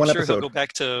 I'm sure he'll go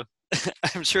back to.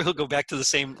 I'm sure he'll go back to the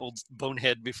same old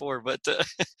bonehead before, but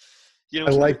I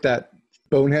like that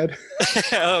bonehead.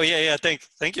 Oh yeah.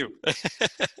 Thank you.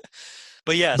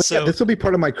 But so this will be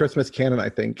part of my Christmas canon, I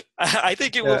think. I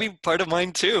think it will be part of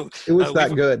mine too. It was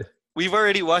that good. We've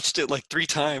already watched it like 3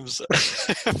 times,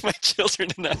 my children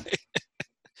and I.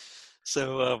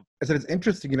 So I said it's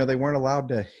interesting. They weren't allowed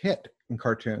to hit in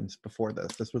cartoons before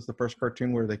this. This was the first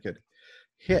cartoon where they could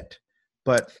hit,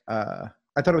 but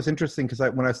I thought it was interesting because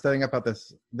when I was studying about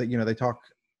this, that they talk.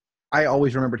 I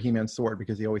always remembered He-Man's sword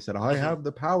because he always said, "I have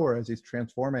the power" as he's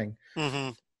transforming.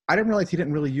 I didn't realize he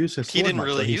didn't really use his sword. He didn't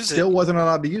really use it. He still wasn't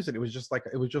allowed to use it. It was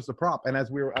just a prop. And as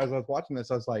I was watching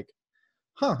this, I was like,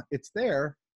 it's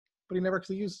there, but he never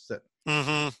actually uses it.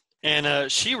 And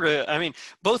She-Ra, I mean,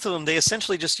 both of them, they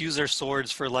essentially just use their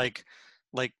swords for like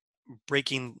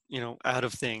breaking, out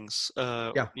of things,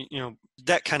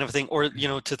 that kind of thing, or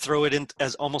to throw it in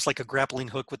as almost like a grappling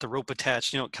hook with the rope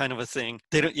attached, kind of a thing.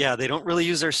 They don't really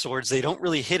use their swords. They don't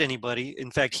really hit anybody. In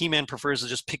fact, He-Man prefers to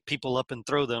just pick people up and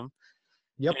throw them.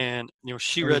 Yep. And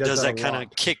She-Ra does that kind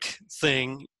of kick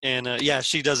thing, and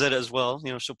she does that as well.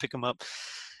 She'll pick them up.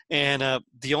 And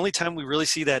the only time we really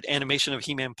see that animation of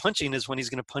He-Man punching is when he's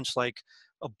going to punch like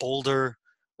a boulder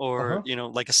or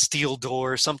like a steel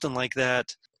door, something like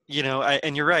that.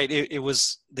 And you're right. It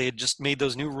was, they had just made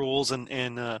those new rules,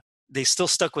 and they still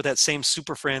stuck with that same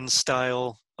Super Friends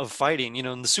style of fighting.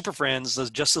 In the Super Friends,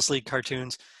 those Justice League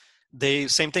cartoons,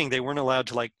 same thing. They weren't allowed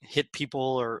to like hit people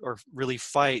or really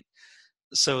fight.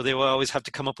 So they will always have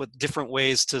to come up with different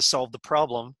ways to solve the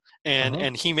problem.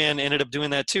 And He-Man ended up doing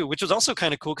that too, which was also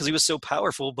kind of cool because he was so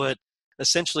powerful, but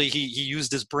essentially he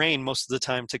used his brain most of the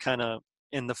time to kind of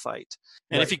end the fight.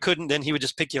 And if he couldn't, then he would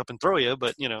just pick you up and throw you,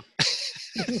 but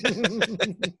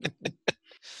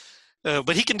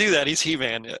But he can do that. He's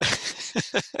He-Man.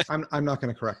 I'm not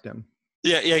going to correct him.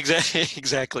 Yeah, exactly.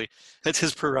 Exactly. That's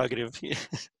his prerogative.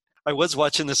 I was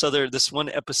watching this one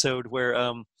episode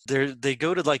where they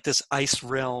go to like this ice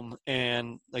realm,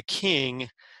 and a king,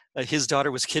 his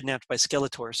daughter was kidnapped by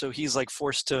Skeletor, so he's like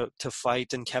forced to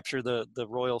fight and capture the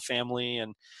royal family.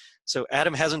 And so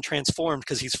Adam hasn't transformed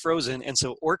because he's frozen, and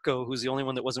so Orko, who's the only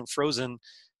one that wasn't frozen,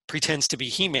 pretends to be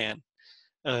He-Man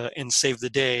and save the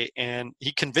day. And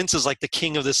he convinces like the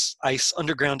king of this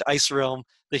underground ice realm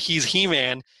that he's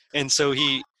He-Man, and so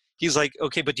he's like,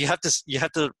 okay, but you have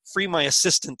to free my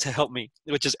assistant to help me,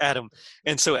 which is Adam.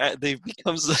 And so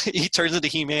he turns into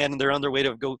He-Man, and they're on their way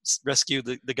to go rescue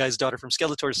the guy's daughter from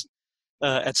Skeletor's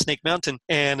at Snake Mountain.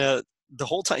 And the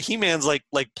whole time He-Man's like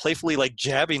playfully like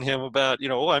jabbing him about,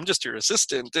 oh, I'm just your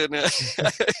assistant. And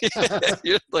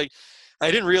like,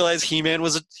 I didn't realize He-Man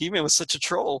was such a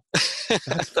troll.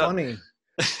 That's funny.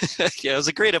 Yeah, it was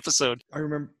a great episode. I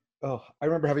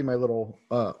remember having my little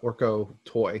Orko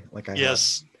toy. Like I had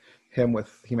him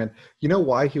with He-Man. You know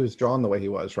why he was drawn the way he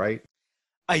was, right?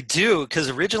 I do, because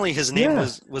originally his name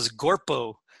was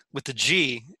Gorpo with the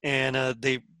G, and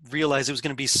they realized it was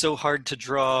going to be so hard to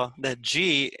draw that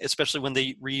G, especially when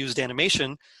they reused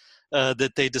animation,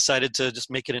 that they decided to just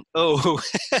make it an O.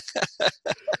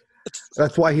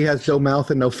 That's why he has no mouth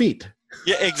and no feet.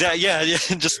 Yeah, exactly. Yeah.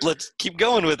 Just let's keep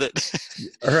going with it.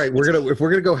 All right, if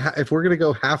we're gonna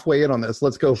go halfway in on this,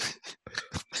 let's go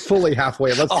fully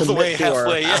halfway. Let's all the way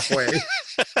halfway. Halfway.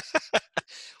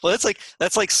 Well,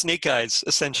 that's like Snake Eyes,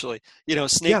 essentially.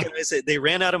 Snake Eyes. They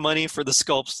ran out of money for the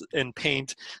sculpts and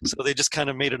paint, so they just kind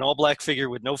of made an all-black figure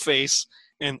with no face,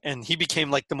 and he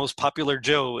became like the most popular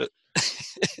Joe.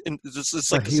 And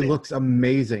it's like he looks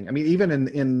amazing. I mean, even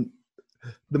in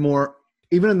the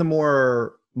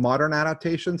more modern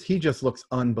adaptations, he just looks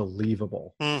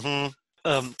unbelievable.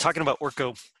 Mm-hmm. Talking about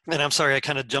Orko, and I'm sorry I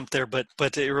kind of jumped there, but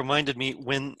it reminded me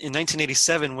when in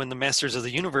 1987 when the Masters of the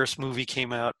Universe movie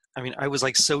came out. I mean, I was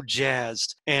like so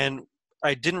jazzed, and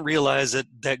I didn't realize that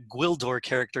Gwildor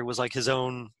character was like his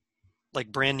own like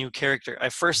brand new character.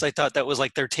 At first I thought that was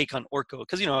like their take on Orko,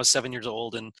 because I was 7 years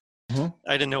old and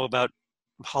I didn't know about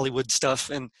Hollywood stuff.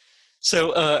 And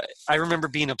so I remember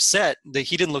being upset that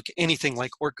he didn't look anything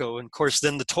like Orko. And of course,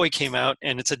 then the toy came out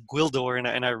and it said Gwildor,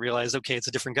 and I realized, okay, it's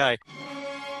a different guy.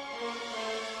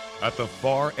 At the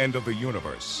far end of the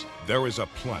universe, there is a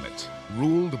planet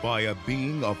ruled by a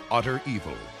being of utter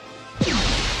evil.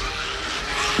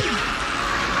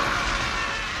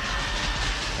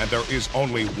 And there is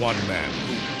only one man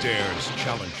who dares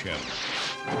challenge him.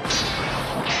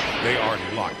 They are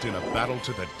locked in a battle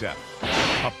to the death.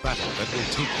 A battle that will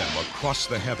take them across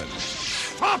the heavens.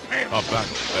 Stop him! A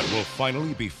battle that will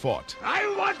finally be fought. I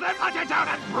want them hunted down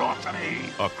and brought to me!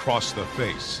 Across the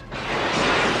face.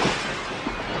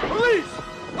 Police!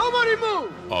 Nobody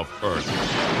move! Of Earth.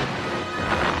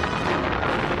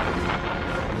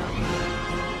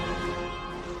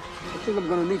 I think I'm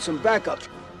gonna need some backup.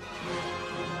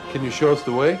 Can you show us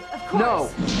the way? Of course. No.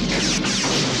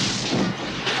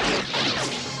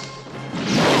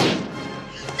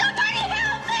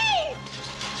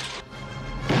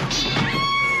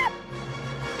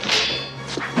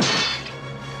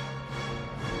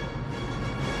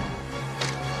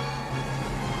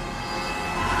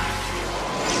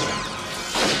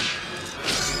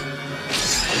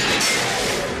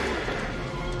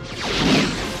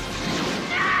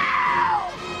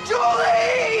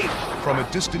 From a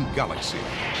distant galaxy,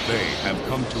 they have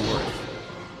come to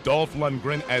Earth. Dolph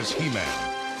Lundgren as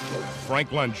He-Man,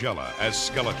 Frank Langella as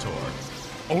Skeletor.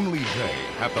 Only they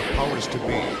have the powers to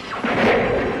be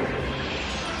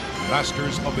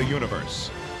Masters of the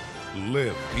Universe.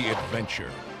 Live the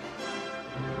adventure.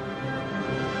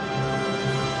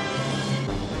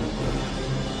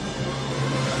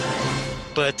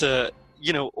 But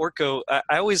Orko,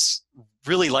 I always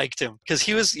really liked him because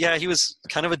he was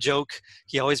kind of a joke.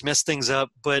 He always messed things up,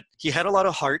 but he had a lot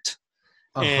of heart,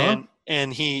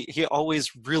 and he always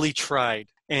really tried.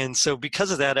 And so because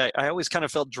of that, I always kind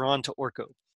of felt drawn to Orko.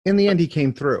 In the end, he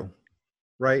came through,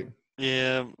 right?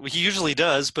 Yeah, he usually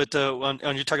does. But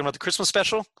you're talking about the Christmas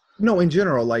special? No, in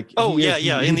general, like in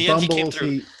the end, he came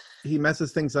through. He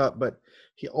messes things up, but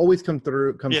he always comes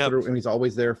through, and he's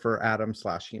always there for Adam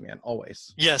 / He-Man,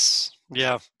 always. Yes,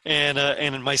 yeah,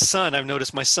 and my son, I've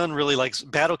noticed my son really likes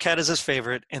Battle Cat is his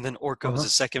favorite, and then Orko is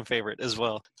his second favorite as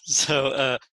well. So,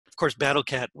 of course, Battle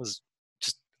Cat was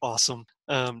just awesome.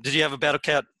 Did you have a Battle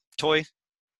Cat toy?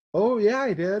 Oh yeah,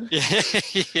 I did.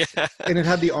 Yeah, and it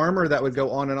had the armor that would go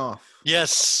on and off.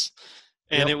 Yes.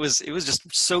 And it was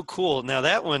just so cool. Now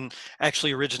that one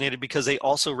actually originated because they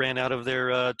also ran out of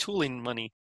their tooling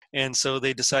money. And so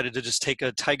they decided to just take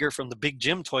a tiger from the Big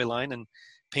Jim toy line and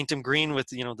paint him green with,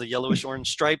 the yellowish orange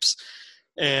stripes.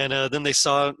 And then they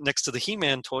saw next to the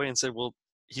He-Man toy and said, well,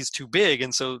 he's too big.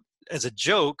 And so as a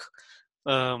joke,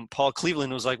 Paul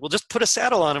Cleveland was like, well, just put a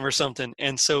saddle on him or something.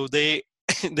 And so they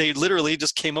literally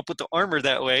just came up with the armor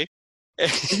that way. Are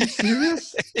you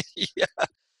serious?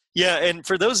 Yeah. And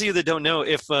for those of you that don't know,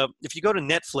 if you go to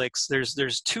Netflix,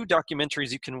 there's 2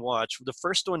 documentaries you can watch. The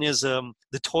first one is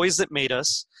The Toys That Made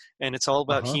Us, and it's all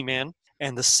about He-Man.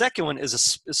 And the second one is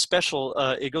a special,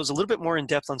 it goes a little bit more in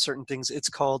depth on certain things. It's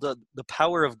called The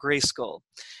Power of Grayskull.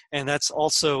 And that's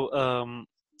also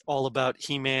all about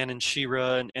He-Man and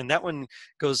She-Ra. And that one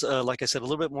goes, like I said, a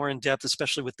little bit more in depth,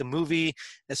 especially with the movie,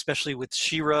 especially with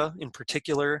She-Ra in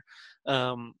particular.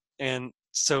 And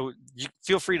so you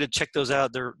feel free to check those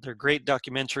out. They're great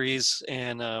documentaries.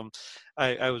 And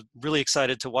I was really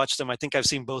excited to watch them. I think I've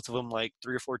seen both of them like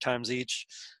 3 or 4 times each.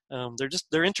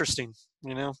 They're interesting,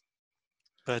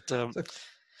 But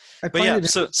yeah,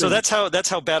 so that's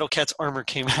how Battle Cat's armor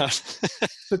came out.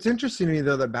 So it's interesting to me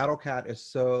though that Battle Cat is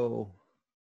so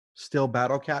still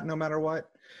Battle Cat no matter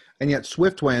what, and yet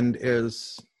Swiftwind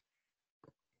is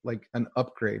like an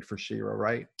upgrade for She-Ra,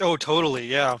 right? Oh, totally,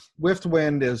 yeah.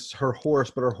 Swiftwind is her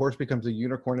horse, but her horse becomes a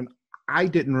unicorn, and I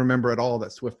didn't remember at all that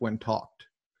Swiftwind talked.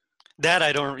 That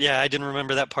I didn't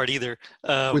remember that part either.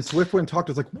 When Swiftwind talked,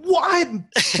 I was like, what?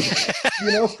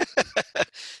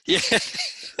 Yeah.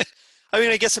 I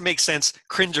mean, I guess it makes sense.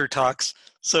 Cringer talks.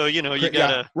 So, you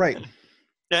gotta. Right.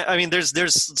 I mean, there's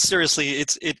seriously,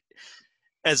 it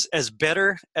as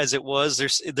better as it was,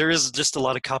 there is just a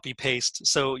lot of copy paste.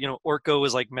 So, Orko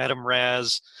is like Madame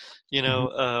Raz,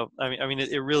 I mean,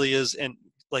 it really is. And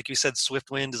like you said,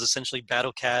 Swiftwind is essentially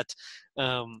Battle Cat.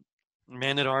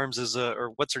 Man-at-Arms is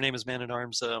or what's her name is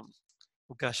Man-at-Arms. Oh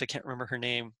gosh, I can't remember her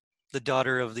name. The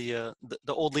daughter of the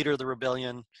old leader of the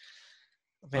rebellion.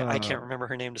 Man, I can't remember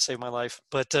her name to save my life.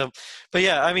 But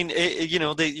yeah, I mean,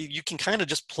 you can kind of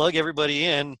just plug everybody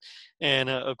in, and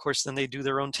of course, then they do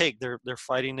their own take. They're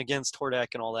fighting against Hordak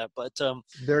and all that. But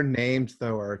their names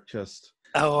though are just.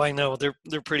 Oh, I know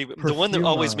they're pretty. Perfuma, the one that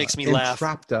always makes me laugh.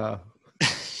 Entrapta.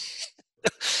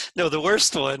 No, the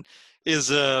worst one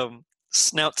is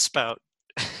Snout Spout.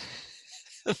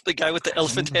 The guy with the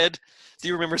elephant head. Do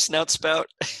you remember Snout Spout?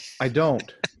 I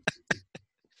don't.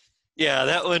 Yeah,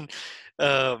 that one.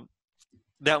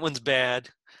 That one's bad.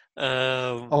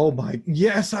 Oh my!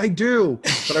 Yes, I do.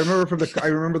 But I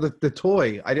remember the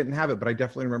toy. I didn't have it, but I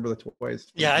definitely remember the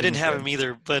toys. Yeah, I didn't have him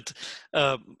either. But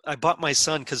I bought my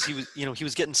son because he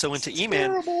was getting so into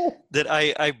E-Man that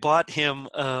I bought him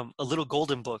a little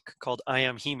golden book called I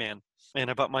Am He-Man. And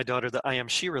I bought my daughter the I Am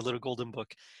She-Ra little golden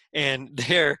book. And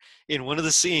there, in one of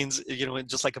the scenes,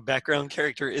 just like a background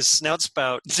character, is Snout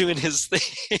Spout doing his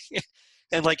thing.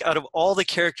 And like out of all the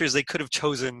characters they could have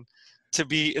chosen to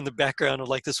be in the background of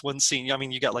like this one scene, I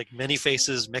mean, you got like Many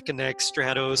Faces, Mechaneck,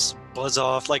 Stratos,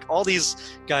 Buzz-Off, like all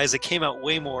these guys that came out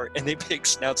way more, and they picked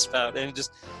Snout Spout, and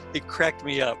it cracked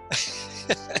me up.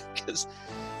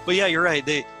 But yeah, you're right.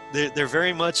 They're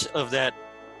very much of that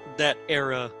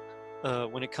era.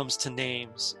 When it comes to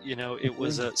names, it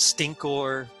was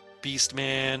Stinkor,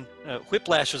 Beastman,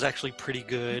 Whiplash was actually pretty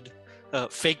good.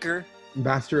 Faker,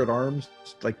 Master-at-Arms,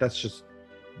 like that's just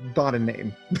not a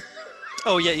name.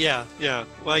 Oh yeah.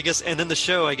 Well, I guess, and then the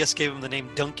show, I guess, gave him the name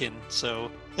Duncan.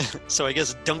 So I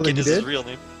guess Duncan is his real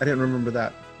name. I didn't remember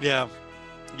that. Yeah.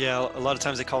 A lot of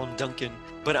times they call him Duncan.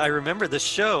 But I remember the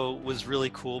show was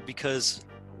really cool because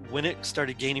when it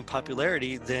started gaining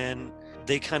popularity, then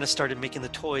they kind of started making the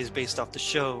toys based off the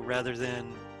show rather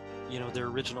than, their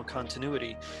original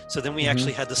continuity. So then we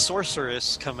actually had the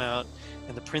Sorceress come out,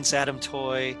 and the Prince Adam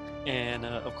toy, and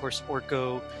of course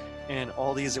Orko, and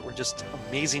all these that were just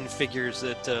amazing figures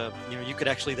that you could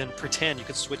actually then pretend you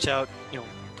could switch out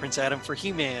Prince Adam for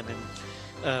He-Man,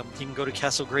 and you can go to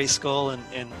Castle Grayskull,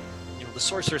 and the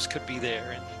Sorceress could be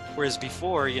there. And whereas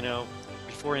before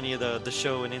any of the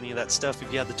show and any of that stuff,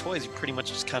 if you had the toys, you pretty much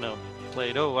just kind of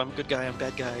played, oh, I'm a good guy, I'm a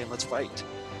bad guy, and let's fight.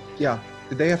 Yeah.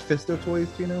 Did they have Fisto toys,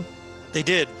 do you know? They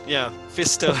did, yeah.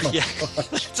 Fisto, yeah.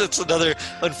 That's another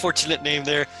unfortunate name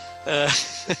there.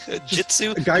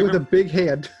 Jitsu. A guy with a big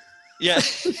head. Yeah.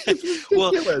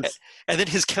 Well, and then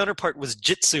his counterpart was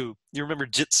Jitsu. You remember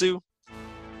Jitsu?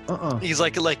 He's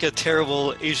like a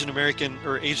terrible Asian American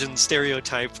or Asian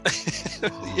stereotype.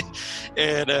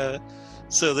 And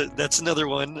so that's another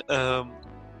one.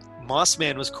 Moss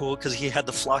Man was cool because he had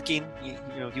the flocking.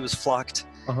 He was flocked,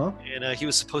 and he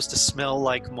was supposed to smell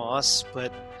like moss,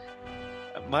 but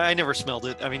I never smelled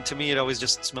it. I mean, to me, it always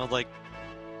just smelled like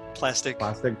plastic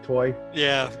toy.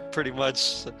 Yeah, pretty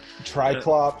much.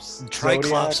 Triclops.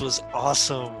 Triclops Zodiac. was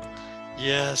awesome.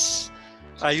 Yes,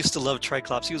 I used to love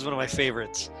Triclops. He was one of my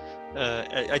favorites.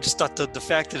 I just thought the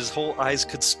fact that his whole eyes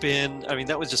could spin, I mean,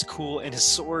 that was just cool. And his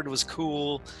sword was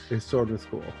cool. His sword was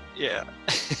cool. Yeah.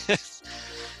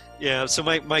 Yeah, so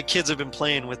my kids have been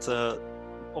playing with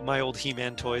my old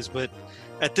He-Man toys, but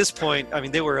at this point, I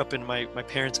mean, they were up in my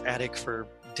parents' attic for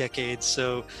decades,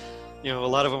 so, you know, a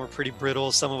lot of them were pretty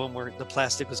brittle. Some of them the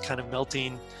plastic was kind of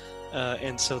melting,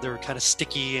 and so they were kind of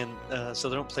sticky, and so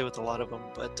they don't play with a lot of them,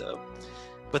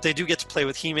 but they do get to play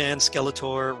with He-Man,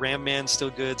 Skeletor, Ram-Man still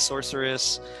good,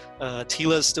 Sorceress,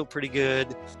 Teela's still pretty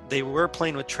good. They were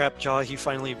playing with Trapjaw. He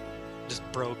finally just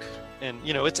broke, and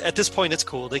you know, it's at this point it's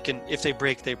cool. They can, if they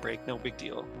break, no big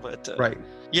deal. But right,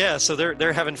 yeah. So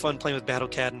they're having fun playing with Battle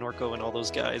Cat and Orko and all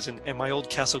those guys, and my old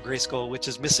Castle Grayskull, which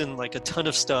is missing like a ton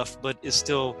of stuff, but is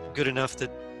still good enough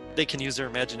that they can use their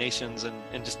imaginations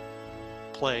and just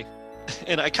play.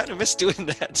 And I kind of miss doing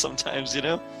that sometimes, you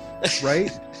know.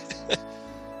 Right.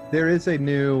 There is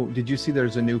did you see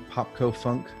there's a new Popco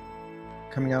Funk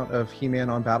coming out of He-Man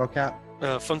on Battle Cat?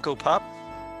 Funko Pop?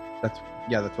 That's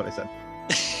what I said.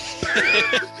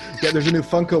 Yeah, there's a new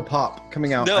Funko Pop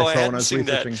coming out. No, I saw when I was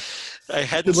researching. That. I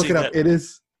hadn't look seen it up. that. It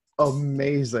is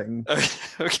amazing.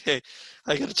 Okay,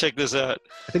 I gotta check this out.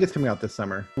 I think it's coming out this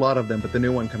summer. A lot of them, but the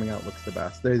new one coming out looks the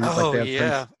best. They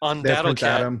have on Battle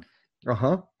Cat. Adam.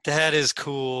 That is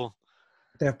cool.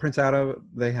 They have Prince Adam.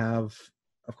 They have,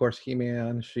 of course,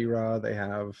 He-Man, She-Ra. They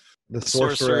have the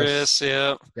Sorceress.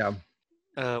 Yeah.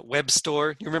 Yeah. Web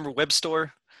Store. You remember Web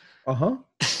Store?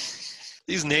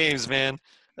 These names, man.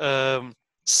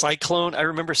 Cyclone. I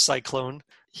remember Cyclone.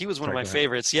 He was one of my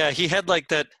favorites. Yeah, he had like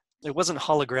that. It wasn't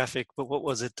holographic, but what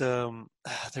was it?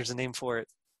 There's a name for it.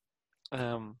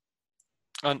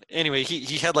 Anyway,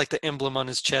 he had like the emblem on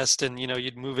his chest, and you know,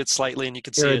 you'd move it slightly, and you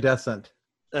could see Iridescent.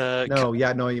 it. I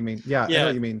know what you mean. Yeah, I know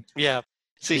what you mean. Yeah.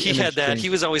 So he had that. He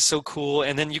was always so cool,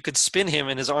 and then you could spin him,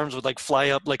 and his arms would like fly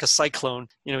up like a cyclone.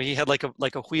 You know, he had like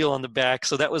a wheel on the back,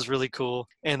 so that was really cool.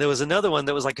 And there was another one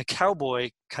that was like a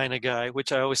cowboy kind of guy,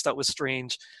 which I always thought was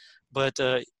strange, but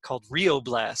called Rio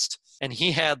Blast, and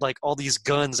he had like all these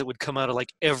guns that would come out of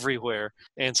like everywhere.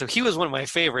 And so he was one of my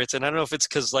favorites. And I don't know if it's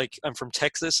because like I'm from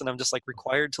Texas and I'm just like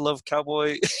required to love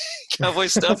cowboy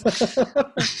stuff,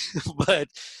 but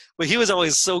he was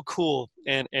always so cool,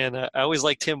 and I always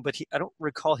liked him, but I don't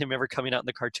recall him ever coming out in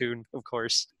the cartoon, of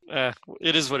course.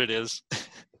 It is what it is.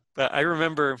 But I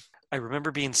remember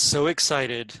being so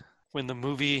excited when the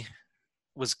movie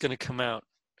was going to come out.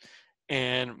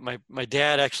 And my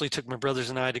dad actually took my brothers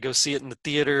and I to go see it in the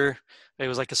theater. It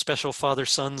was like a special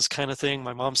father-sons kind of thing.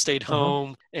 My mom stayed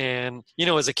home. And, you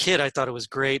know, as a kid, I thought it was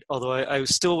great, although I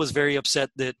still was very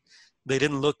upset that they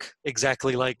didn't look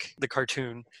exactly like the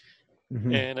cartoon.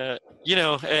 Mm-hmm. And, you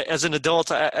know, as an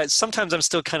adult, I sometimes I'm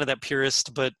still kind of that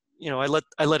purist, but, you know,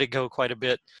 I let it go quite a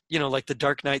bit. You know, like the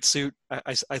Dark Knight suit,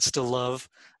 I still love.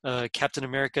 Captain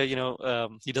America, you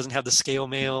know, he doesn't have the scale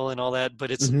mail and all that,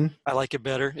 but I like it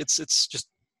better. It's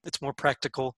more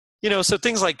practical. You know, so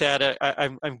things like that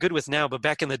I'm good with now. But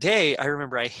back in the day, I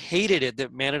remember I hated it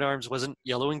that Man-at-Arms wasn't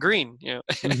yellow and green, you know.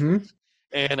 Mm-hmm.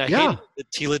 And I hated that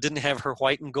Teela didn't have her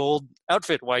white and gold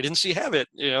outfit. Why didn't she have it?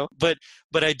 You know, but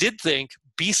I did think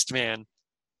Beastman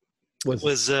was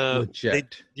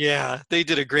legit. They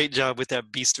did a great job with that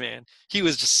Beastman. He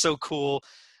was just so cool,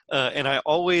 and I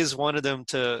always wanted them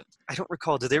to. I don't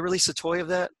recall. Did they release a toy of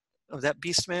that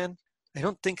Beastman? I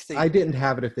don't think they. I didn't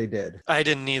have it if they did. I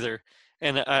didn't either,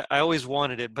 and I always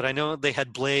wanted it. But I know they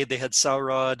had Blade, they had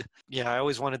Saurod. Yeah, I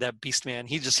always wanted that Beastman.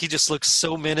 He just looks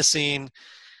so menacing.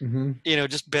 Mm-hmm. You know,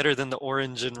 just better than the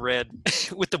orange and red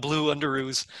with the blue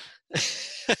underoos.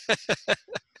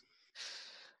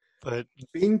 But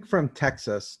being from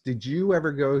Texas, did you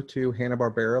ever go to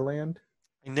Hanna-Barbera Land?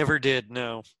 I never did.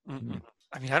 No. Mm-hmm.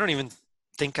 I mean, I don't even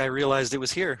think I realized it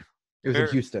was here. It was in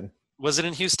Houston. Was it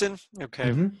in Houston?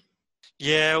 Okay. Mm-hmm.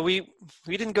 Yeah, we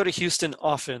didn't go to Houston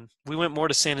often. We went more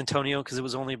to San Antonio because it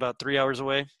was only about 3 hours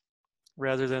away,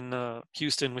 rather than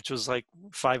Houston, which was like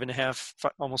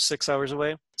 5.5, almost 6 hours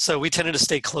away. So we tended to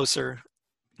stay closer.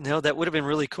 No, that would have been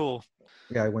really cool.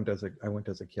 Yeah, I went as a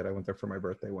kid. I went there for my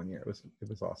birthday one year. It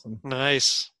was awesome.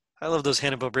 Nice. I love those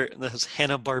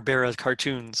Hanna-Barbera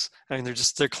cartoons. I mean,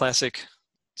 they're classic.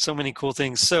 So many cool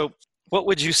things. So, what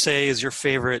would you say is your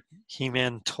favorite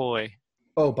He-Man toy?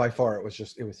 Oh, by far, it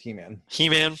was He-Man.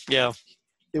 He-Man, yeah.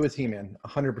 It was He-Man,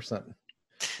 100%.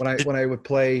 When I would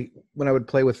play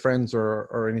with friends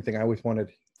or anything, I always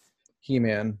wanted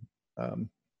He-Man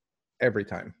every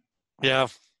time. Yeah.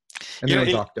 And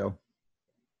then Octo.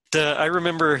 I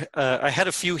remember I had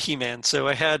a few He-Man. So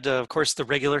I had, of course, the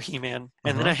regular He-Man,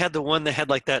 and then I had the one that had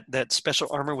like that special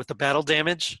armor with the battle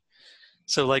damage.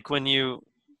 So like when you'd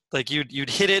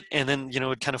hit it, and then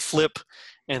it'd kind of flip,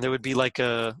 and there would be like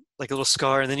a little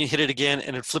scar, and then you hit it again,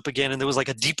 and it'd flip again, and there was like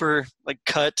a deeper like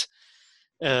cut,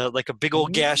 like a big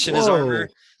old gash in his armor.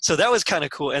 So that was kind of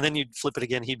cool. And then you'd flip it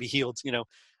again, he'd be healed.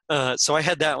 So I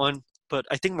had that one, but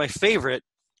I think my favorite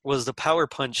was the Power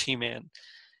Punch He-Man.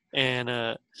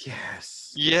 And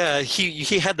yes, yeah,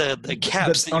 he had the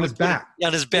caps on his back.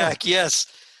 On his back, yes.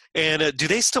 And do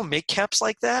they still make caps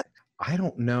like that? I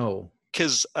don't know.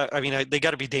 Because they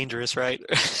got to be dangerous, right?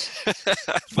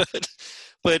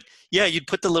 but yeah, you'd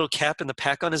put the little cap in the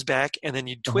pack on his back, and then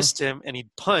you'd twist him, and he'd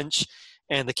punch,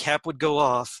 and the cap would go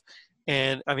off,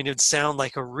 and it would sound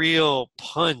like a real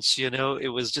punch. It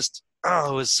was just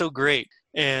it was so great.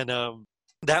 And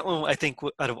that one, I think,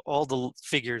 out of all the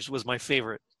figures, was my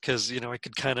favorite. Because, I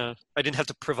could I didn't have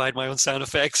to provide my own sound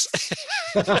effects.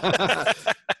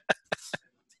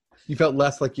 You felt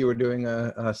less like you were doing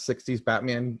a 60s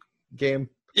Batman game?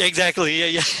 Yeah,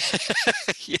 exactly. Yeah.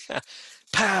 Yeah.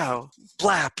 Pow,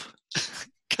 blap,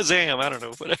 kazam, I don't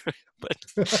know, whatever. But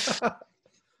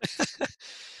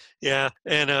yeah.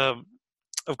 And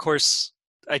of course,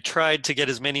 I tried to get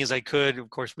as many as I could. Of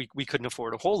course, we couldn't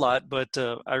afford a whole lot, but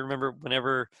I remember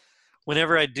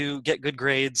whenever I do get good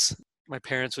grades, my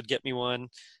parents would get me one,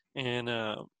 and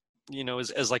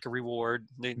as like a reward,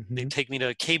 they'd take me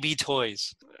to KB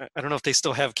Toys. I don't know if they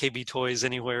still have KB Toys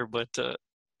anywhere, but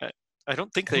I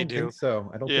don't think they do.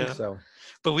 I don't think so.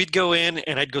 But we'd go in,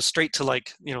 and I'd go straight to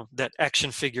that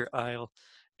action figure aisle,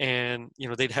 and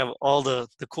they'd have all the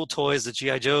cool toys, the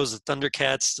GI Joes, the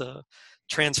Thundercats, the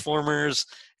Transformers,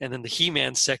 and then the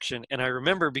He-Man section. And I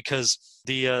remember because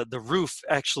the roof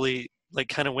actually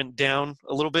kind of went down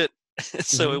a little bit.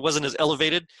 So it wasn't as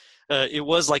elevated. It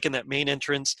was like in that main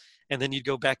entrance, and then you'd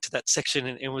go back to that section,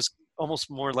 and it was almost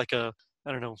more like a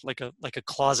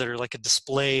closet or like a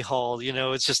display hall.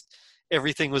 It's just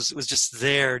everything was just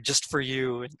there just for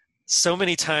you. And so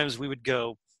many times we would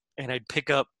go, and I'd pick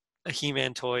up a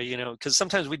He-Man toy, because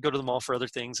sometimes we'd go to the mall for other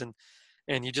things, and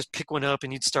you just pick one up,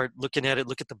 and you'd start looking at it,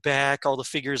 look at the back, all the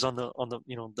figures on the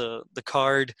the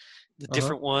card, the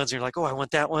different ones. And you're like, oh, I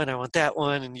want that one,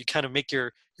 and you kind of make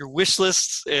your wish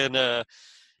lists, and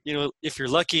if you're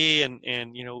lucky,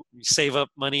 and you save up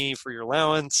money for your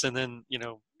allowance, and then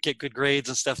get good grades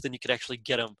and stuff, then you could actually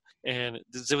get them. And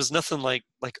there was nothing like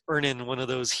earning one of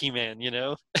those He-Man,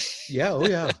 Yeah. Oh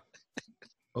yeah.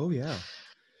 Oh yeah.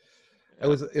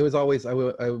 It was always I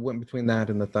went between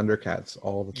that and the Thundercats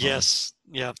all the time. Yes,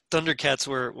 yeah, Thundercats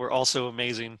were also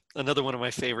amazing. Another one of my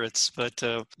favorites. But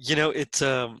I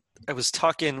was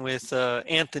talking with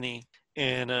Anthony,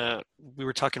 and we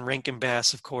were talking Rankin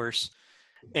Bass, of course,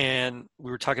 and we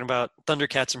were talking about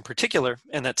Thundercats in particular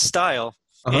and that style.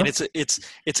 And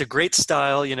it's a great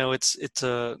style. It's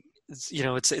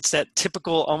that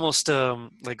typical, almost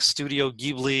like Studio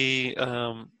Ghibli,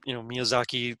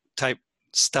 Miyazaki type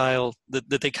style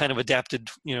that they kind of adapted,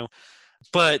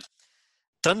 but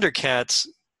Thundercats,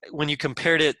 when you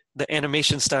compared the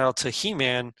animation style to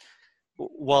He-Man,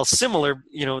 while similar,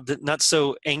 not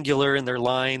so angular in their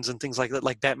lines and things like that,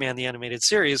 like Batman the Animated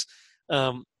Series,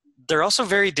 they're also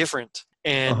very different.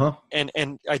 And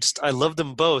I love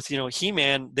them both.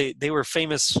 He-Man, they were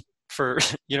famous for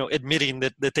admitting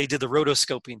that they did the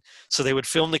rotoscoping, so they would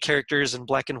film the characters in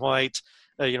black and white,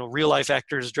 real life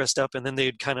actors dressed up, and then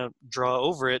they'd kind of draw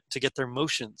over it to get their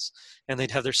motions, and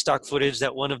they'd have their stock footage,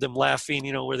 that one of them laughing,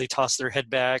 where they toss their head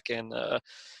back, and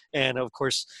of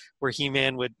course where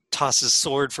He-Man would toss his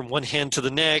sword from one hand to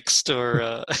the next,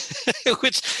 or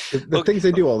which the things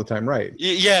they do all the time, right?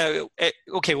 Yeah.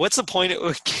 Okay, what's the point?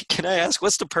 Can I ask,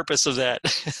 what's the purpose of that?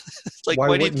 Why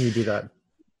wouldn't you do that?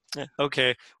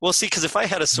 Okay, well, see, because if I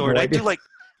had a sword, I'd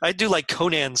do like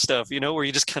Conan stuff, where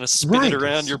you just kind of spin it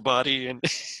around your body and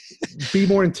be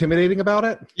more intimidating about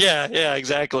it. Yeah,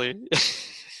 exactly.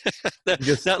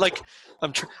 Not like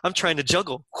I'm trying to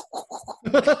juggle.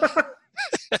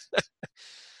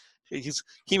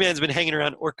 He-Man's been hanging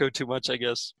around Orko too much, I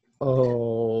guess.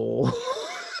 Oh.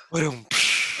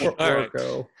 All right.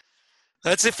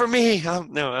 That's it for me.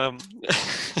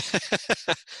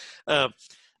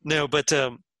 No, but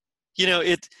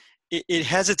it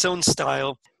has its own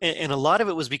style, and a lot of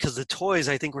it was because the toys,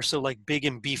 I think, were so like big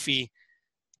and beefy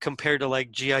compared to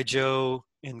like G.I. Joe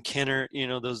and Kenner,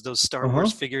 those Star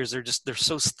Wars figures. They're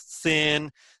so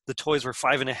thin. The toys were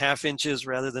 5.5 inches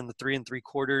rather than the 3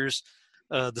 3/4.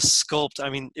 The sculpt,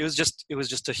 it was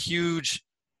just a huge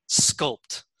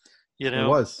sculpt, It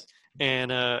was.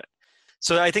 And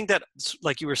so I think that,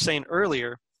 like you were saying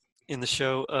earlier, in the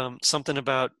show. Something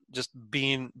about just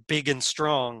being big and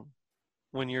strong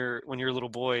when you're a little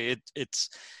boy. It's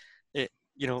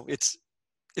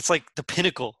like the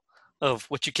pinnacle of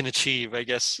what you can achieve, I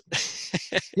guess,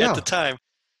 at the time.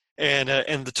 And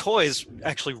the toys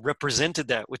actually represented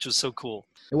that, which was so cool.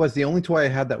 It was the only toy I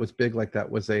had that was big like that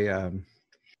was a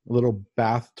little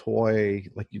bath toy,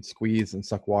 like you'd squeeze and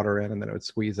suck water in, and then it would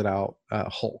squeeze it out.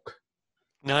 Hulk.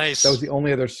 Nice. That was the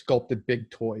only other sculpted big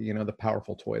toy, the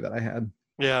powerful toy that I had.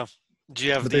 Yeah. Do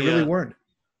you have But they really weren't.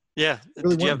 Yeah. They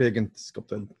really weren't big and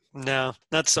sculpted. No,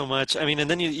 not so much. I mean, and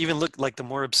then you even look like the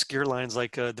more obscure lines,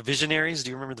 like the Visionaries.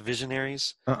 Do you remember the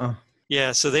Visionaries?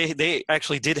 Yeah, so they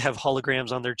actually did have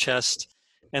holograms on their chest,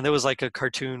 and there was like a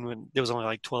cartoon when there was only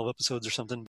like 12 episodes or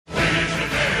something.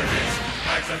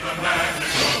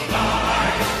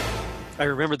 I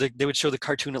remember they would show the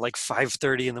cartoon at like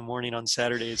 5:30 in the morning on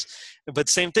Saturdays. But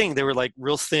same thing, they were like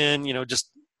real thin,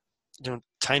 just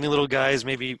tiny little guys,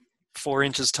 maybe 4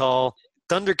 inches tall.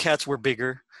 Thundercats were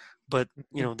bigger, but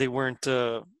they weren't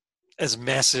as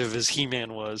massive as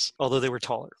He-Man was, although they were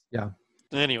taller. Yeah.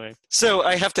 Anyway, so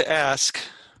I have to ask,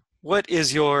 what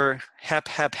is your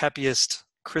happiest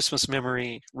Christmas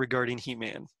memory regarding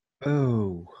He-Man?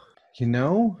 Oh,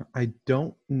 I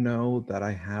don't know that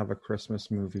I have a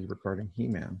Christmas movie regarding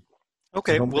He-Man.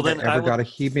 Okay, well then I got a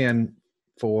He-Man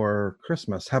for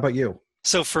Christmas. How about you?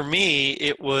 So for me,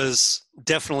 it was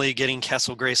definitely getting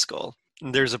Castle Grayskull.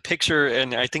 There's a picture,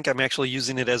 and I think I'm actually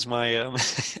using it as my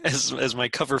as my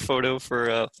cover photo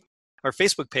for our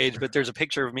Facebook page. But there's a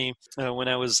picture of me when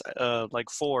I was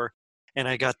like 4, and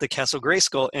I got the Castle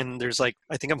Grayskull. And there's I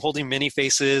think I'm holding Many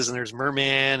Faces, and there's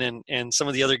Merman and some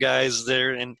of the other guys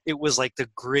there, and it was like the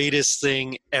greatest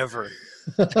thing ever.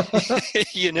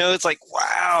 It's like,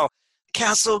 wow,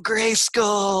 Castle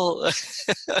Grayskull.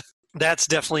 That's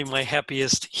definitely my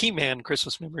happiest He-Man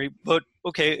Christmas memory. But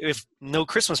okay, if no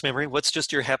Christmas memory, what's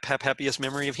just your happiest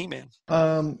memory of He-Man?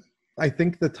 I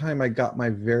think the time I got my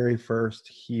very first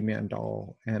He-Man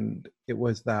doll, and it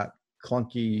was that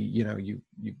clunky,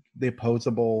 the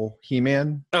opposable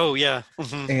He-Man. Oh yeah.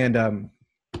 Mm-hmm. And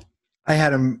I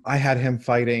had him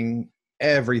fighting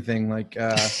everything. Like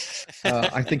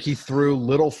I think he threw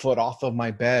Littlefoot off of my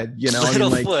bed.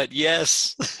 Littlefoot,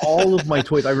 yes. All of my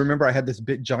toys. I remember I had this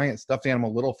big giant stuffed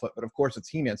animal Littlefoot, but of course it's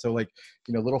He-Man. So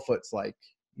Littlefoot's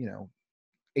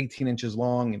 18 inches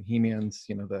long, and He-Man's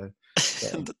the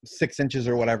 6 inches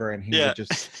or whatever, and I'd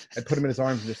put him in his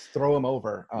arms and just throw him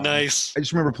over. Nice. I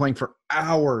just remember playing for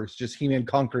hours, just He-Man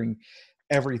conquering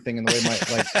everything in the way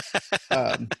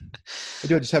I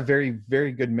just have very,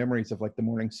 very good memories of the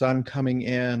morning sun coming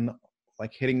in,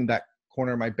 hitting that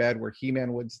corner of my bed where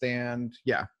He-Man would stand.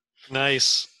 Yeah.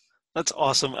 Nice. That's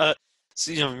awesome.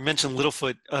 So, you mentioned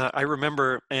Littlefoot. I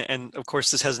remember, and of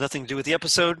course this has nothing to do with the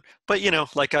episode, but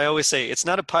like I always say, it's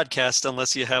not a podcast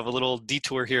unless you have a little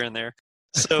detour here and there.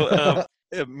 So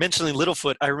mentioning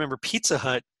Littlefoot, I remember Pizza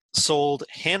Hut sold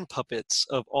hand puppets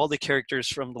of all the characters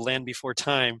from The Land Before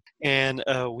Time, and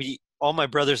all my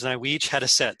brothers and I, we each had a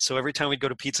set. So every time we'd go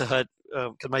to Pizza Hut,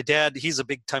 because my dad, he's a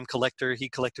big time collector. He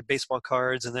collected baseball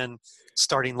cards and then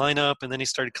starting lineup, and then he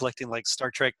started collecting Star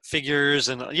Trek figures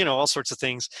and all sorts of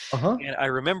things. And I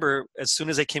remember as soon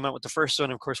as they came out with the first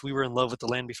one, of course we were in love with The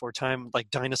Land Before Time.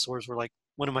 Dinosaurs were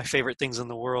one of my favorite things in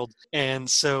the world. And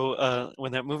so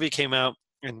when that movie came out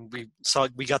and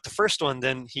we got the first one,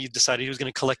 then he decided he was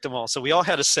going to collect them all. So we all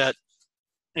had a set,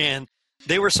 and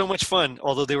they were so much fun,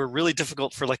 although they were really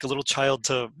difficult for a little child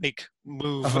to make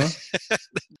move.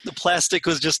 The plastic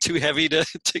was just too heavy to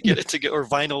get it to go, or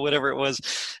vinyl, whatever it was.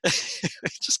 I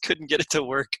just couldn't get it to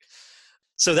work.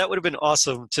 So that would have been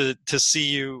awesome to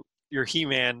see your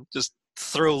He-Man just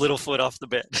throw Littlefoot off the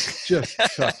bed. Just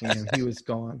chucking him. He was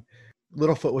gone.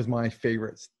 Littlefoot was my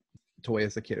favorite toy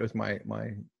as a kid. It was my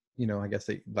I guess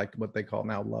what they call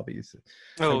now loveys.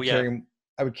 Oh, yeah.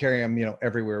 I would carry him,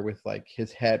 everywhere with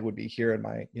his head would be here in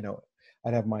my,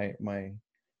 I'd have my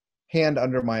hand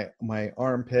under my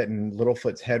armpit, and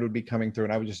Littlefoot's head would be coming through,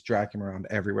 and I would just drag him around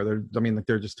everywhere.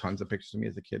 There are just tons of pictures of me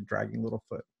as a kid dragging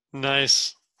Littlefoot.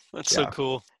 Nice. That's so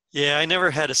cool. Yeah, I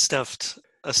never had a stuffed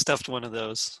one of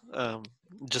those.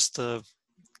 Just the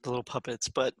little puppets.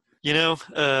 But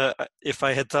if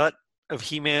I had thought of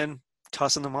He-Man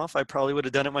tossing them off, I probably would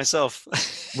have done it myself.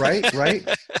 Right.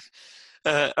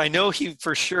 I know he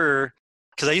for sure,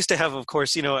 because I used to have, of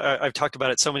course, I've talked about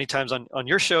it so many times on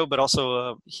your show, but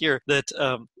also here, that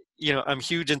I'm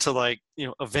huge into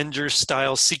Avengers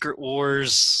style Secret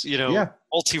Wars,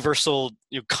 multiversal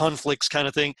conflicts kind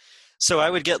of thing. So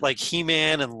I would get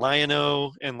He-Man and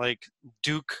Lion-O and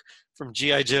Duke from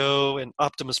G.I. Joe and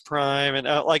Optimus Prime, and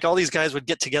all these guys would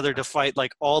get together to fight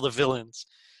all the villains.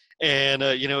 And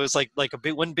it was like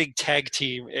one big tag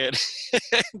team, and,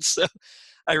 and so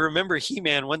I remember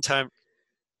He-Man one time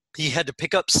he had to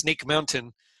pick up Snake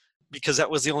Mountain because that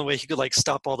was the only way he could like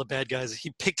stop all the bad guys.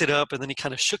 He picked it up and then he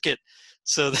kind of shook it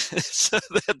so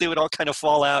that they would all kind of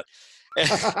fall out.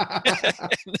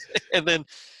 And then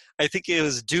I think it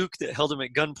was Duke that held him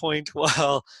at gunpoint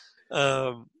while,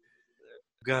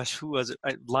 who was it?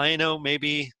 Lion-O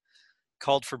maybe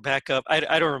called for backup.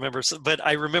 I don't remember, but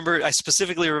I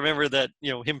specifically remember that,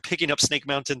 him picking up Snake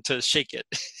Mountain to shake it.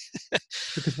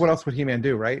 Because what else would He-Man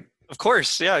do, right? Of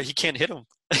course, yeah, he can't hit him.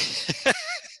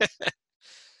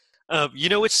 You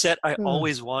know which set I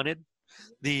always wanted?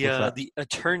 The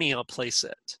Eternia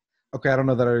playset. Okay, I don't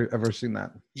know that I've ever seen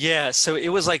that. Yeah, so it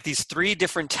was like these 3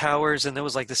 different towers, and there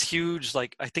was like this huge,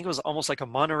 like I think it was almost like a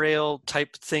monorail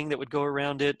type thing that would go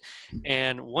around it.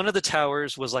 And one of the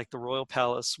towers was like the Royal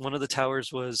Palace. One of the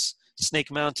towers was Snake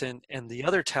Mountain, and the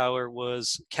other tower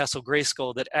was Castle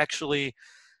Grayskull that actually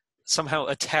somehow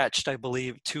attached, I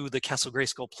believe, to the Castle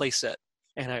Grayskull playset.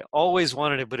 And I always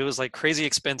wanted it, but it was like crazy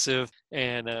expensive.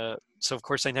 And so of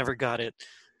course I never got it,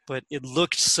 but it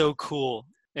looked so cool.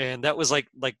 And that was like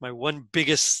my one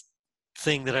biggest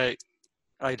thing that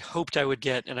I'd hoped I would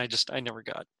get. And I never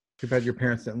got. Too bad your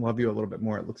parents didn't love you a little bit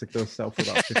more. It looks like those sell for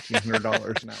about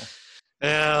 $1,500 now.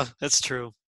 Yeah, that's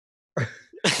true.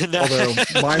 Although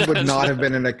mine would not have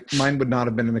been in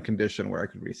a condition where I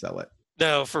could resell it.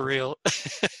 No, for real.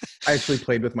 I actually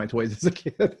played with my toys as a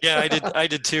kid. Yeah, I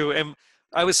did too. And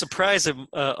I was surprised that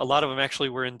a lot of them actually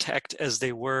were intact as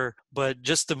they were, but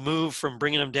just the move from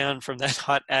bringing them down from that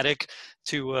hot attic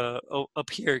to up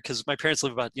here, because my parents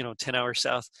live about 10 hours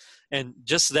south, and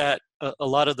just that a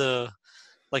lot of the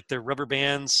rubber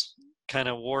bands kind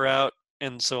of wore out,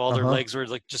 and so all their legs were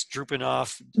like just drooping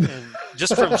off, and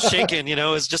just from shaking,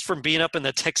 it's just from being up in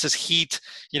the Texas heat,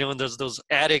 and those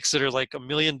attics that are like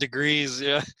 1,000,000 degrees.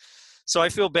 Yeah, so I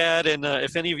feel bad, and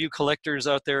if any of you collectors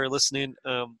out there are listening,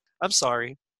 I'm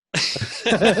sorry.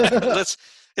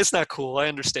 It's not cool. I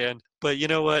understand. But you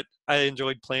know what? I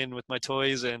enjoyed playing with my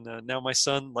toys, and now my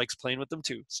son likes playing with them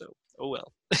too. So, oh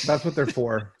well. That's what they're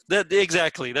for.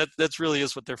 Exactly. That's really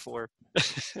is what they're for.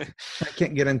 I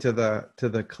can't get into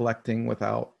the collecting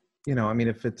without,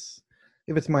 if it's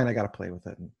mine, I got to play with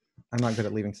it. I'm not good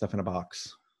at leaving stuff in a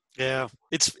box. Yeah,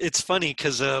 it's funny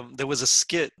because there was a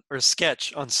skit or a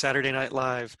sketch on Saturday Night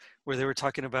Live where they were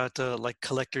talking about like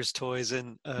collector's toys,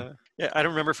 and I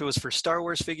don't remember if it was for Star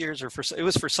Wars figures or it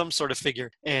was for some sort of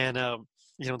figure, and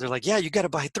they're like, yeah, you got to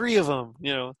buy 3 of them,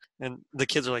 and the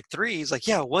kids are like, 3? He's like,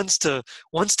 yeah, one's to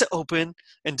open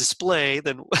and display,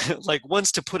 then like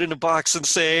one's to put in a box and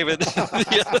save, and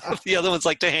the other one's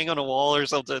like to hang on a wall or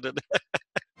something.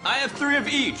 I have 3 of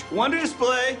each: one to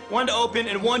display, one to open,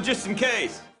 and one just in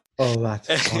case. Oh, that's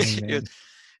funny, man.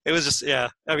 It was just, yeah.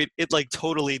 I mean, it like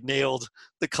totally nailed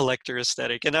the collector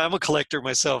aesthetic, and I'm a collector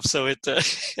myself, so it.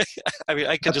 I mean,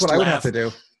 I could just. That's what laugh. I would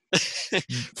have to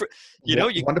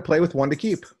do. One to play with, one to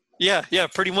keep. Yeah,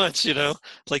 pretty much.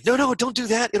 Like no, don't do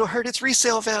that. It'll hurt its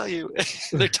resale value.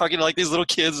 They're talking to like these little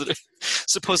kids that are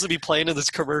supposed to be playing in this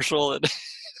commercial, and.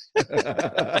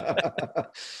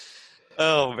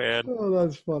 Oh man. Oh,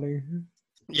 that's funny.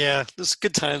 Yeah, this is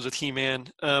good times with He-Man.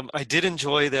 I did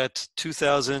enjoy that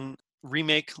 2000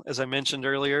 remake, as I mentioned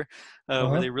earlier,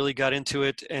 where they really got into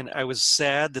it, and I was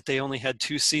sad that they only had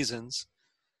 2 seasons.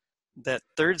 That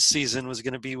 3rd season was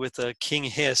going to be with King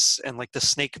Hiss and like the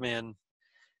Snake Man,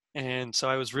 and so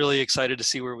I was really excited to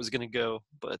see where it was going to go,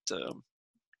 but oh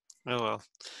well,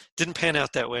 didn't pan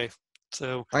out that way.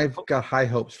 So I've got high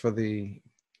hopes for the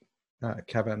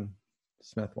Kevin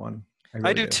Smith one.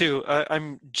 I do too.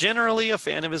 I'm generally a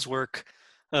fan of his work,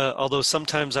 although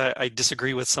sometimes I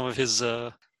disagree with some of his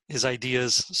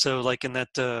ideas. So like in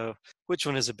that, which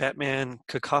one is it? Batman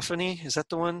Cacophony? Is that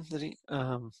the one that he?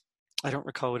 I don't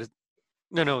recall what it.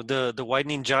 No, the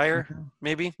Widening Gyre,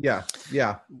 maybe. Yeah.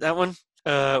 That one,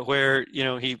 where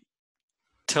he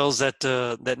tells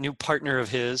that new partner of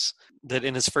his that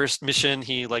in his first mission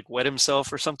he like wet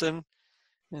himself or something,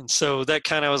 and so that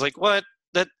kind of was like, what?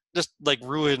 That just like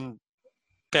ruined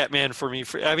Batman for me.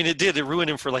 I mean, it did. It ruined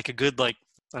him for like a good, like,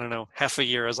 I don't know, half a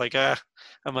year. I was like, I'm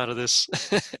out of this.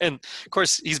 And of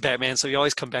course, he's Batman, so you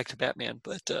always come back to Batman.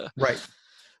 But right.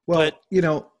 Well,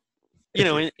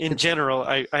 in general,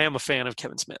 I am a fan of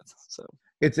Kevin Smith. So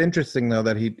it's interesting though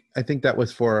that I think that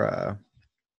was for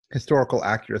historical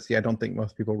accuracy. I don't think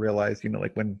most people realize,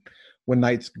 like when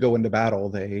knights go into battle,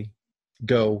 they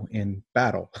go in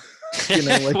battle.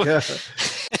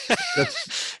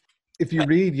 That's. If you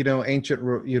read, ancient,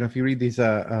 if you read these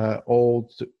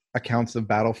old accounts of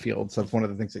battlefields, that's one of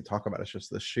the things they talk about. It's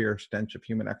just the sheer stench of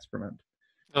human excrement.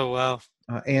 Oh, wow.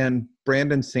 And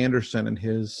Brandon Sanderson in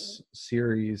his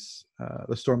series,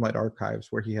 The Stormlight Archives,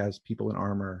 where he has people in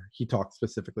armor, he talks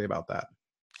specifically about that.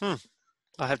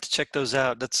 I'll have to check those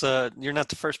out. That's you're not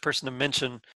the first person to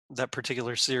mention that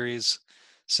particular series.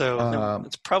 So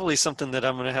it's probably something that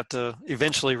I'm going to have to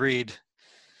eventually read.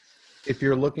 If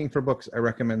you're looking for books, I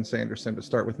recommend Sanderson to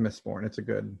start with Mistborn. It's a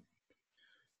good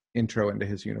intro into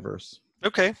his universe.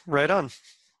 Okay, right on.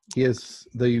 He is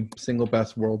the single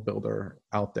best world builder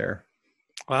out there.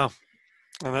 Wow.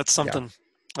 Well, that's something. Yeah.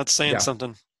 That's saying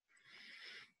something.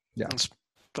 Yeah.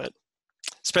 But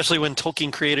especially when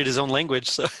Tolkien created his own language.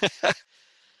 So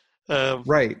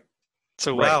right.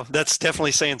 So, wow, that's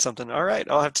definitely saying something. All right,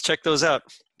 I'll have to check those out.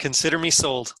 Consider me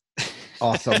sold.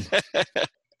 Awesome.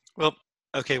 Well,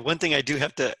 okay, one thing I do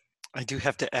have to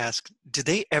ask. Did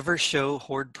they ever show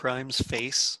Horde Prime's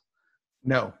face?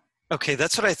 No. Okay,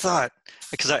 that's what I thought,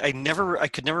 because I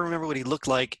could never remember what he looked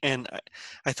like, and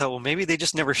I thought, well, maybe they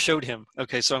just never showed him.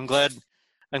 Okay, so I'm glad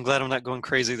I'm not going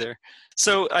crazy there.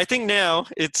 So I think now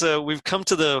it's we've come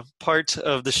to the part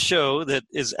of the show that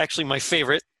is actually my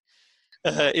favorite.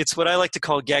 It's what I like to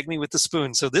call "Gag Me with the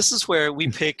Spoon." So this is where we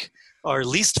pick our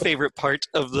least favorite part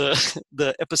of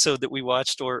the episode that we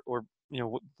watched, or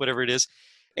whatever it is,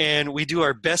 and we do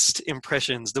our best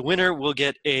impressions. The winner will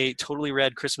get a Totally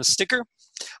Rad Christmas sticker,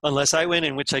 unless I win,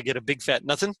 in which I get a big fat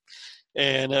nothing.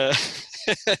 And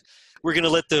we're going to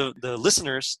let the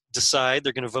listeners decide.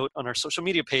 They're going to vote on our social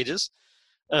media pages.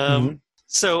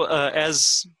 So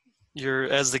as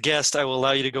the guest, I will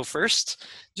allow you to go first.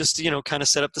 Just kind of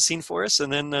set up the scene for us,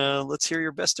 and then let's hear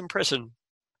your best impression.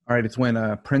 All right, it's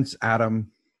when Prince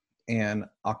Adam and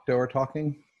Octo are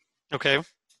talking. Okay.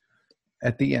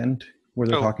 At the end, where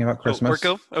they're talking about Christmas.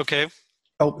 Orko? Okay.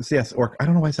 Oh, yes, Orko. I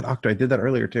don't know why I said Octo. I did that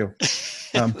earlier, too.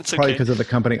 Probably because of the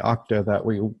company Octo that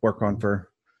we work on for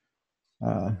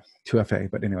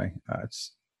 2FA. But anyway,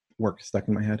 it's work stuck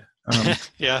in my head.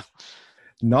 Yeah.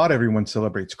 Not everyone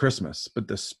celebrates Christmas, but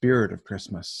the spirit of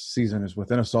Christmas season is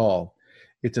within us all.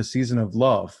 It's a season of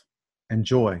love and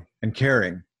joy and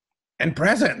caring and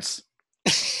presents.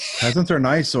 Presents are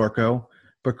nice, Orko,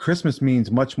 but Christmas means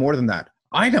much more than that.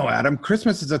 I know, Adam.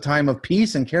 Christmas is a time of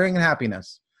peace and caring and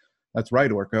happiness. That's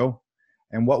right, Orko.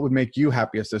 And what would make you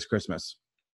happiest this Christmas?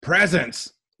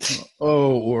 Presents.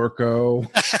 Oh, Orko.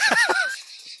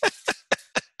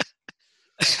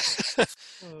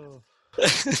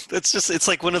 It's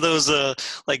like one of those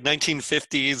like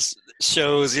 1950s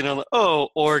shows, oh,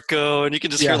 Orko, and you can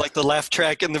just hear like the laugh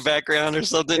track in the background or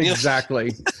something. Exactly.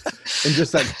 And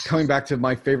just that coming back to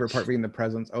my favorite part being the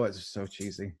presents. Oh, it's so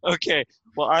cheesy. Okay.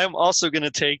 Well, I'm also going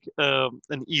to take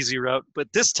an easy route, but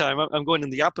this time I'm going in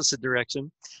the opposite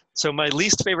direction. So my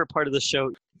least favorite part of the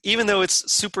show, even though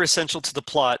it's super essential to the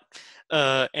plot,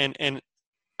 and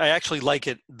I actually like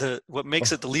it, what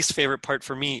makes it the least favorite part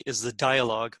for me is the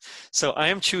dialogue. So I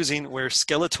am choosing where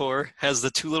Skeletor has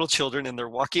the two little children and they're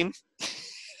walking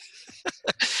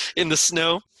in the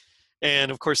snow. And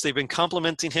of course, they've been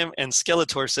complimenting him, and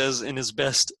Skeletor says in his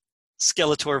best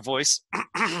Skeletor voice,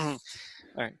 all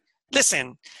right,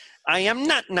 listen, I am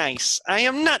not nice, I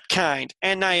am not kind,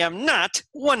 and I am not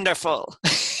wonderful.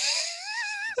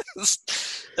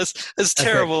 It's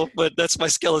terrible, but that's my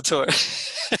Skeletor.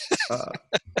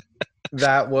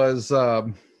 That was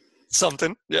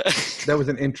something. Yeah. That was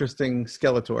an interesting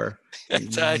Skeletor.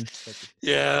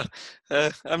 Yeah.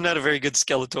 I'm not a very good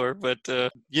Skeletor, but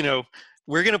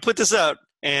we're going to put this out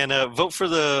and vote for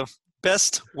the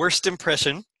best worst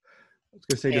impression. I was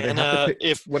going to say, do they have to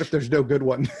pick, what if there's no good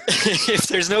one? If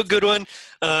there's no good one,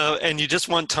 and you just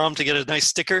want Tom to get a nice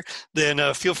sticker,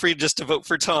 then feel free just to vote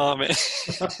for Tom.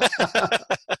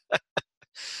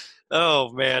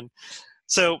 Oh, man.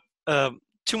 So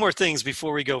two more things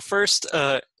before we go. First,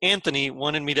 Anthony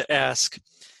wanted me to ask,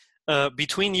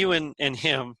 between you and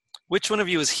him, which one of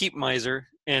you is Heat Miser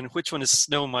and which one is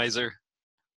Snow Miser?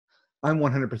 I'm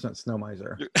 100% Snow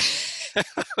Miser.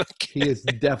 Okay. He is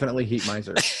definitely Heat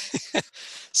Miser.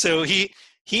 So he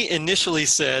initially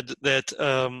said that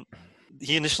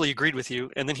he initially agreed with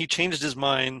you, and then he changed his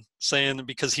mind, saying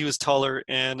because he was taller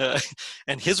and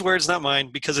his words, not mine,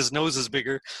 because his nose is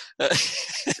bigger,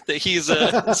 that he's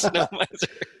a Snow Miser.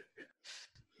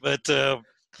 But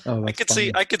I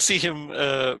could see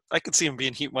him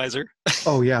being Heat Miser.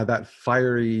 Oh yeah, that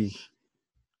fiery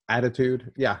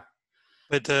attitude. Yeah.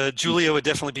 But Julia would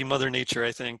definitely be Mother Nature,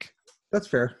 I think. That's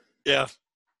fair. Yeah.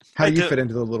 How do you fit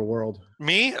into the little world?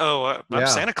 Me? Oh, I'm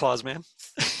Santa Claus, man.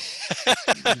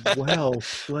 Well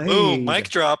played. Ooh, mic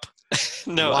drop.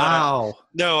 No. Wow.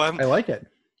 I like it.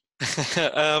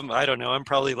 I don't know. I'm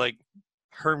probably like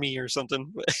Hermie or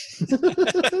something.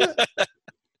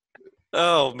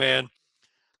 Oh, man.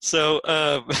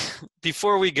 So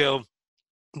before we go,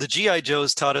 the G.I.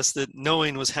 Joes taught us that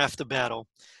knowing was half the battle.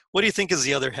 What do you think is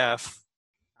the other half?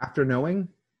 After knowing?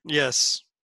 Yes.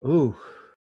 Ooh,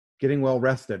 getting well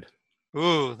rested.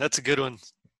 Ooh, that's a good one.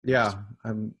 Yeah,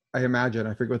 I imagine.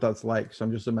 I forget what that's like. So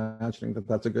I'm just imagining that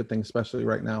that's a good thing, especially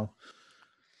right now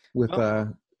with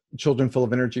children full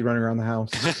of energy running around the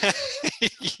house.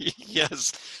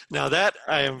 Yes. Now that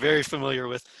I am very familiar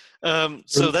with.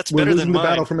 So that's better than the mine.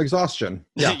 battle from exhaustion.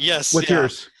 Yeah. Yes. What's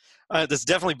yours? That's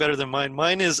definitely better than mine.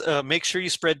 Mine is make sure you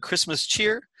spread Christmas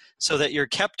cheer so that your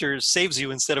captor saves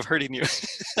you instead of hurting you.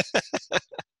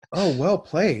 Oh, well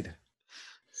played.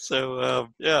 So,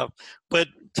 yeah. But,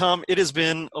 Tom, it has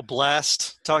been a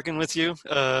blast talking with you.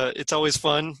 It's always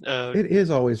fun. It is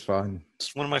always fun.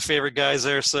 It's one of my favorite guys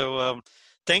there. So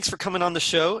thanks for coming on the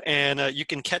show. And you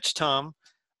can catch Tom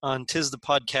on Tis the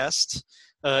Podcast.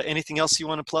 Anything else you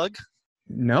want to plug?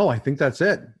 No, I think that's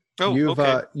it. Oh,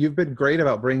 you've been great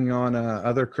about bringing on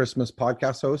other Christmas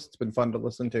podcast hosts. It's been fun to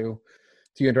listen to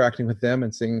you interacting with them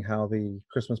and seeing how the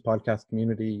Christmas podcast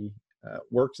community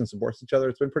works and supports each other.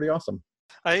 It's been pretty awesome.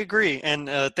 I agree. And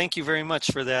thank you very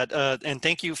much for that. And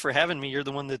thank you for having me. You're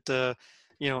the one that,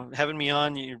 having me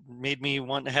on, you made me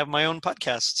want to have my own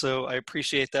podcast. So I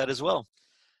appreciate that as well.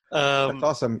 That's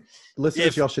awesome.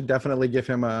 Listeners, y'all should definitely give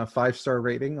him a 5-star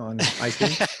rating on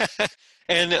iTunes.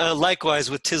 And likewise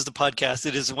with Tis the Podcast.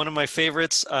 It is one of my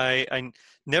favorites. I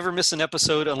never miss an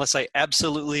episode unless I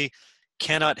absolutely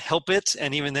cannot help it.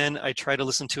 And even then, I try to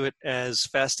listen to it as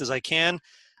fast as I can.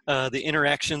 The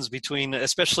interactions between,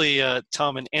 especially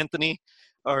Tom and Anthony,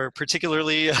 are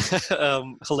particularly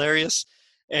hilarious.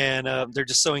 And they're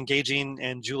just so engaging.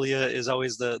 And Julia is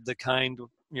always the kind,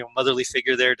 motherly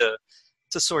figure there to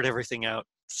sort everything out.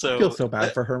 So I feel so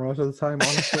bad for her most of the time,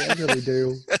 honestly. I really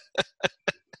do.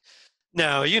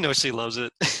 No, she loves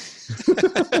it.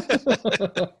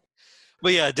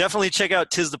 But yeah, definitely check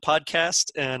out Tis the Podcast,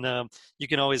 and you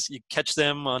can always catch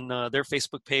them on their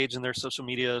Facebook page and their social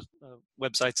media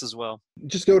websites as well.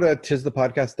 Just go to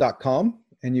tisthepodcast.com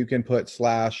and you can put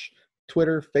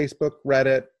 /Twitter, Facebook,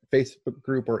 Reddit, Facebook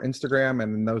group, or Instagram,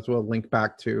 and those will link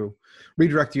back to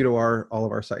redirect you to all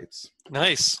of our sites.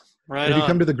 Nice. Right. If you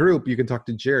come to the group, you can talk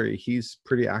to Jerry. He's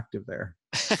pretty active there.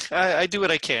 I do what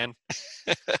I can.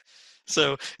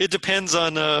 So it depends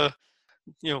on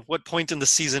what point in the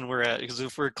season we're at. Because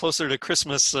if we're closer to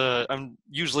Christmas, I'm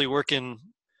usually working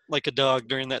like a dog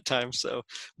during that time. So,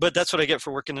 but that's what I get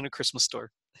for working in a Christmas store.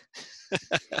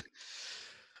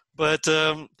 But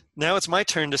now it's my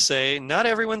turn to say, not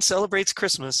everyone celebrates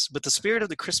Christmas, but the spirit of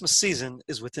the Christmas season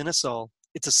is within us all.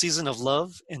 It's a season of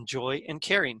love and joy and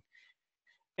caring.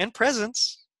 And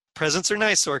presents. Presents are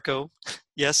nice, Orko.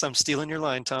 Yes, I'm stealing your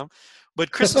line, Tom.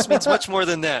 But Christmas means much more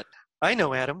than that. I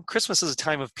know, Adam. Christmas is a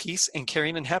time of peace and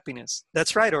caring and happiness.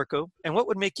 That's right, Orko. And what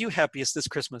would make you happiest this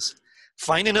Christmas?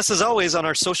 Finding us, as always, on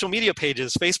our social media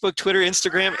pages, Facebook, Twitter,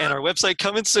 Instagram, and our website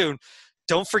coming soon.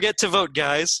 Don't forget to vote,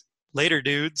 guys. Later,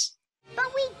 dudes.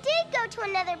 But we did go to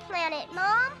another planet,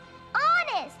 Mom.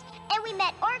 Honest. And we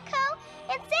met Orko,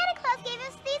 and Santa Claus gave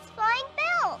us these flying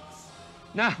belts.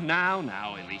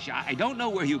 Now, Alicia. I don't know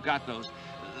where you got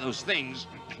those things,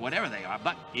 whatever they are,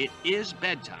 but it is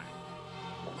bedtime.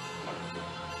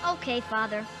 Okay,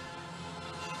 Father.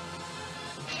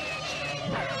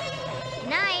 Good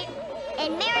night,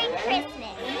 and Merry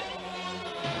Christmas.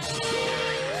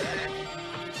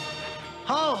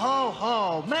 Ho, ho,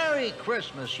 ho. Merry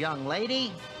Christmas, young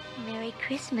lady. Merry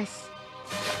Christmas,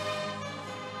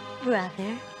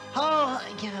 brother. Oh,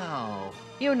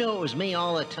 you knew it was me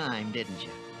all the time, didn't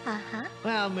you? Uh-huh.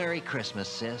 Well, Merry Christmas,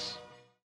 sis.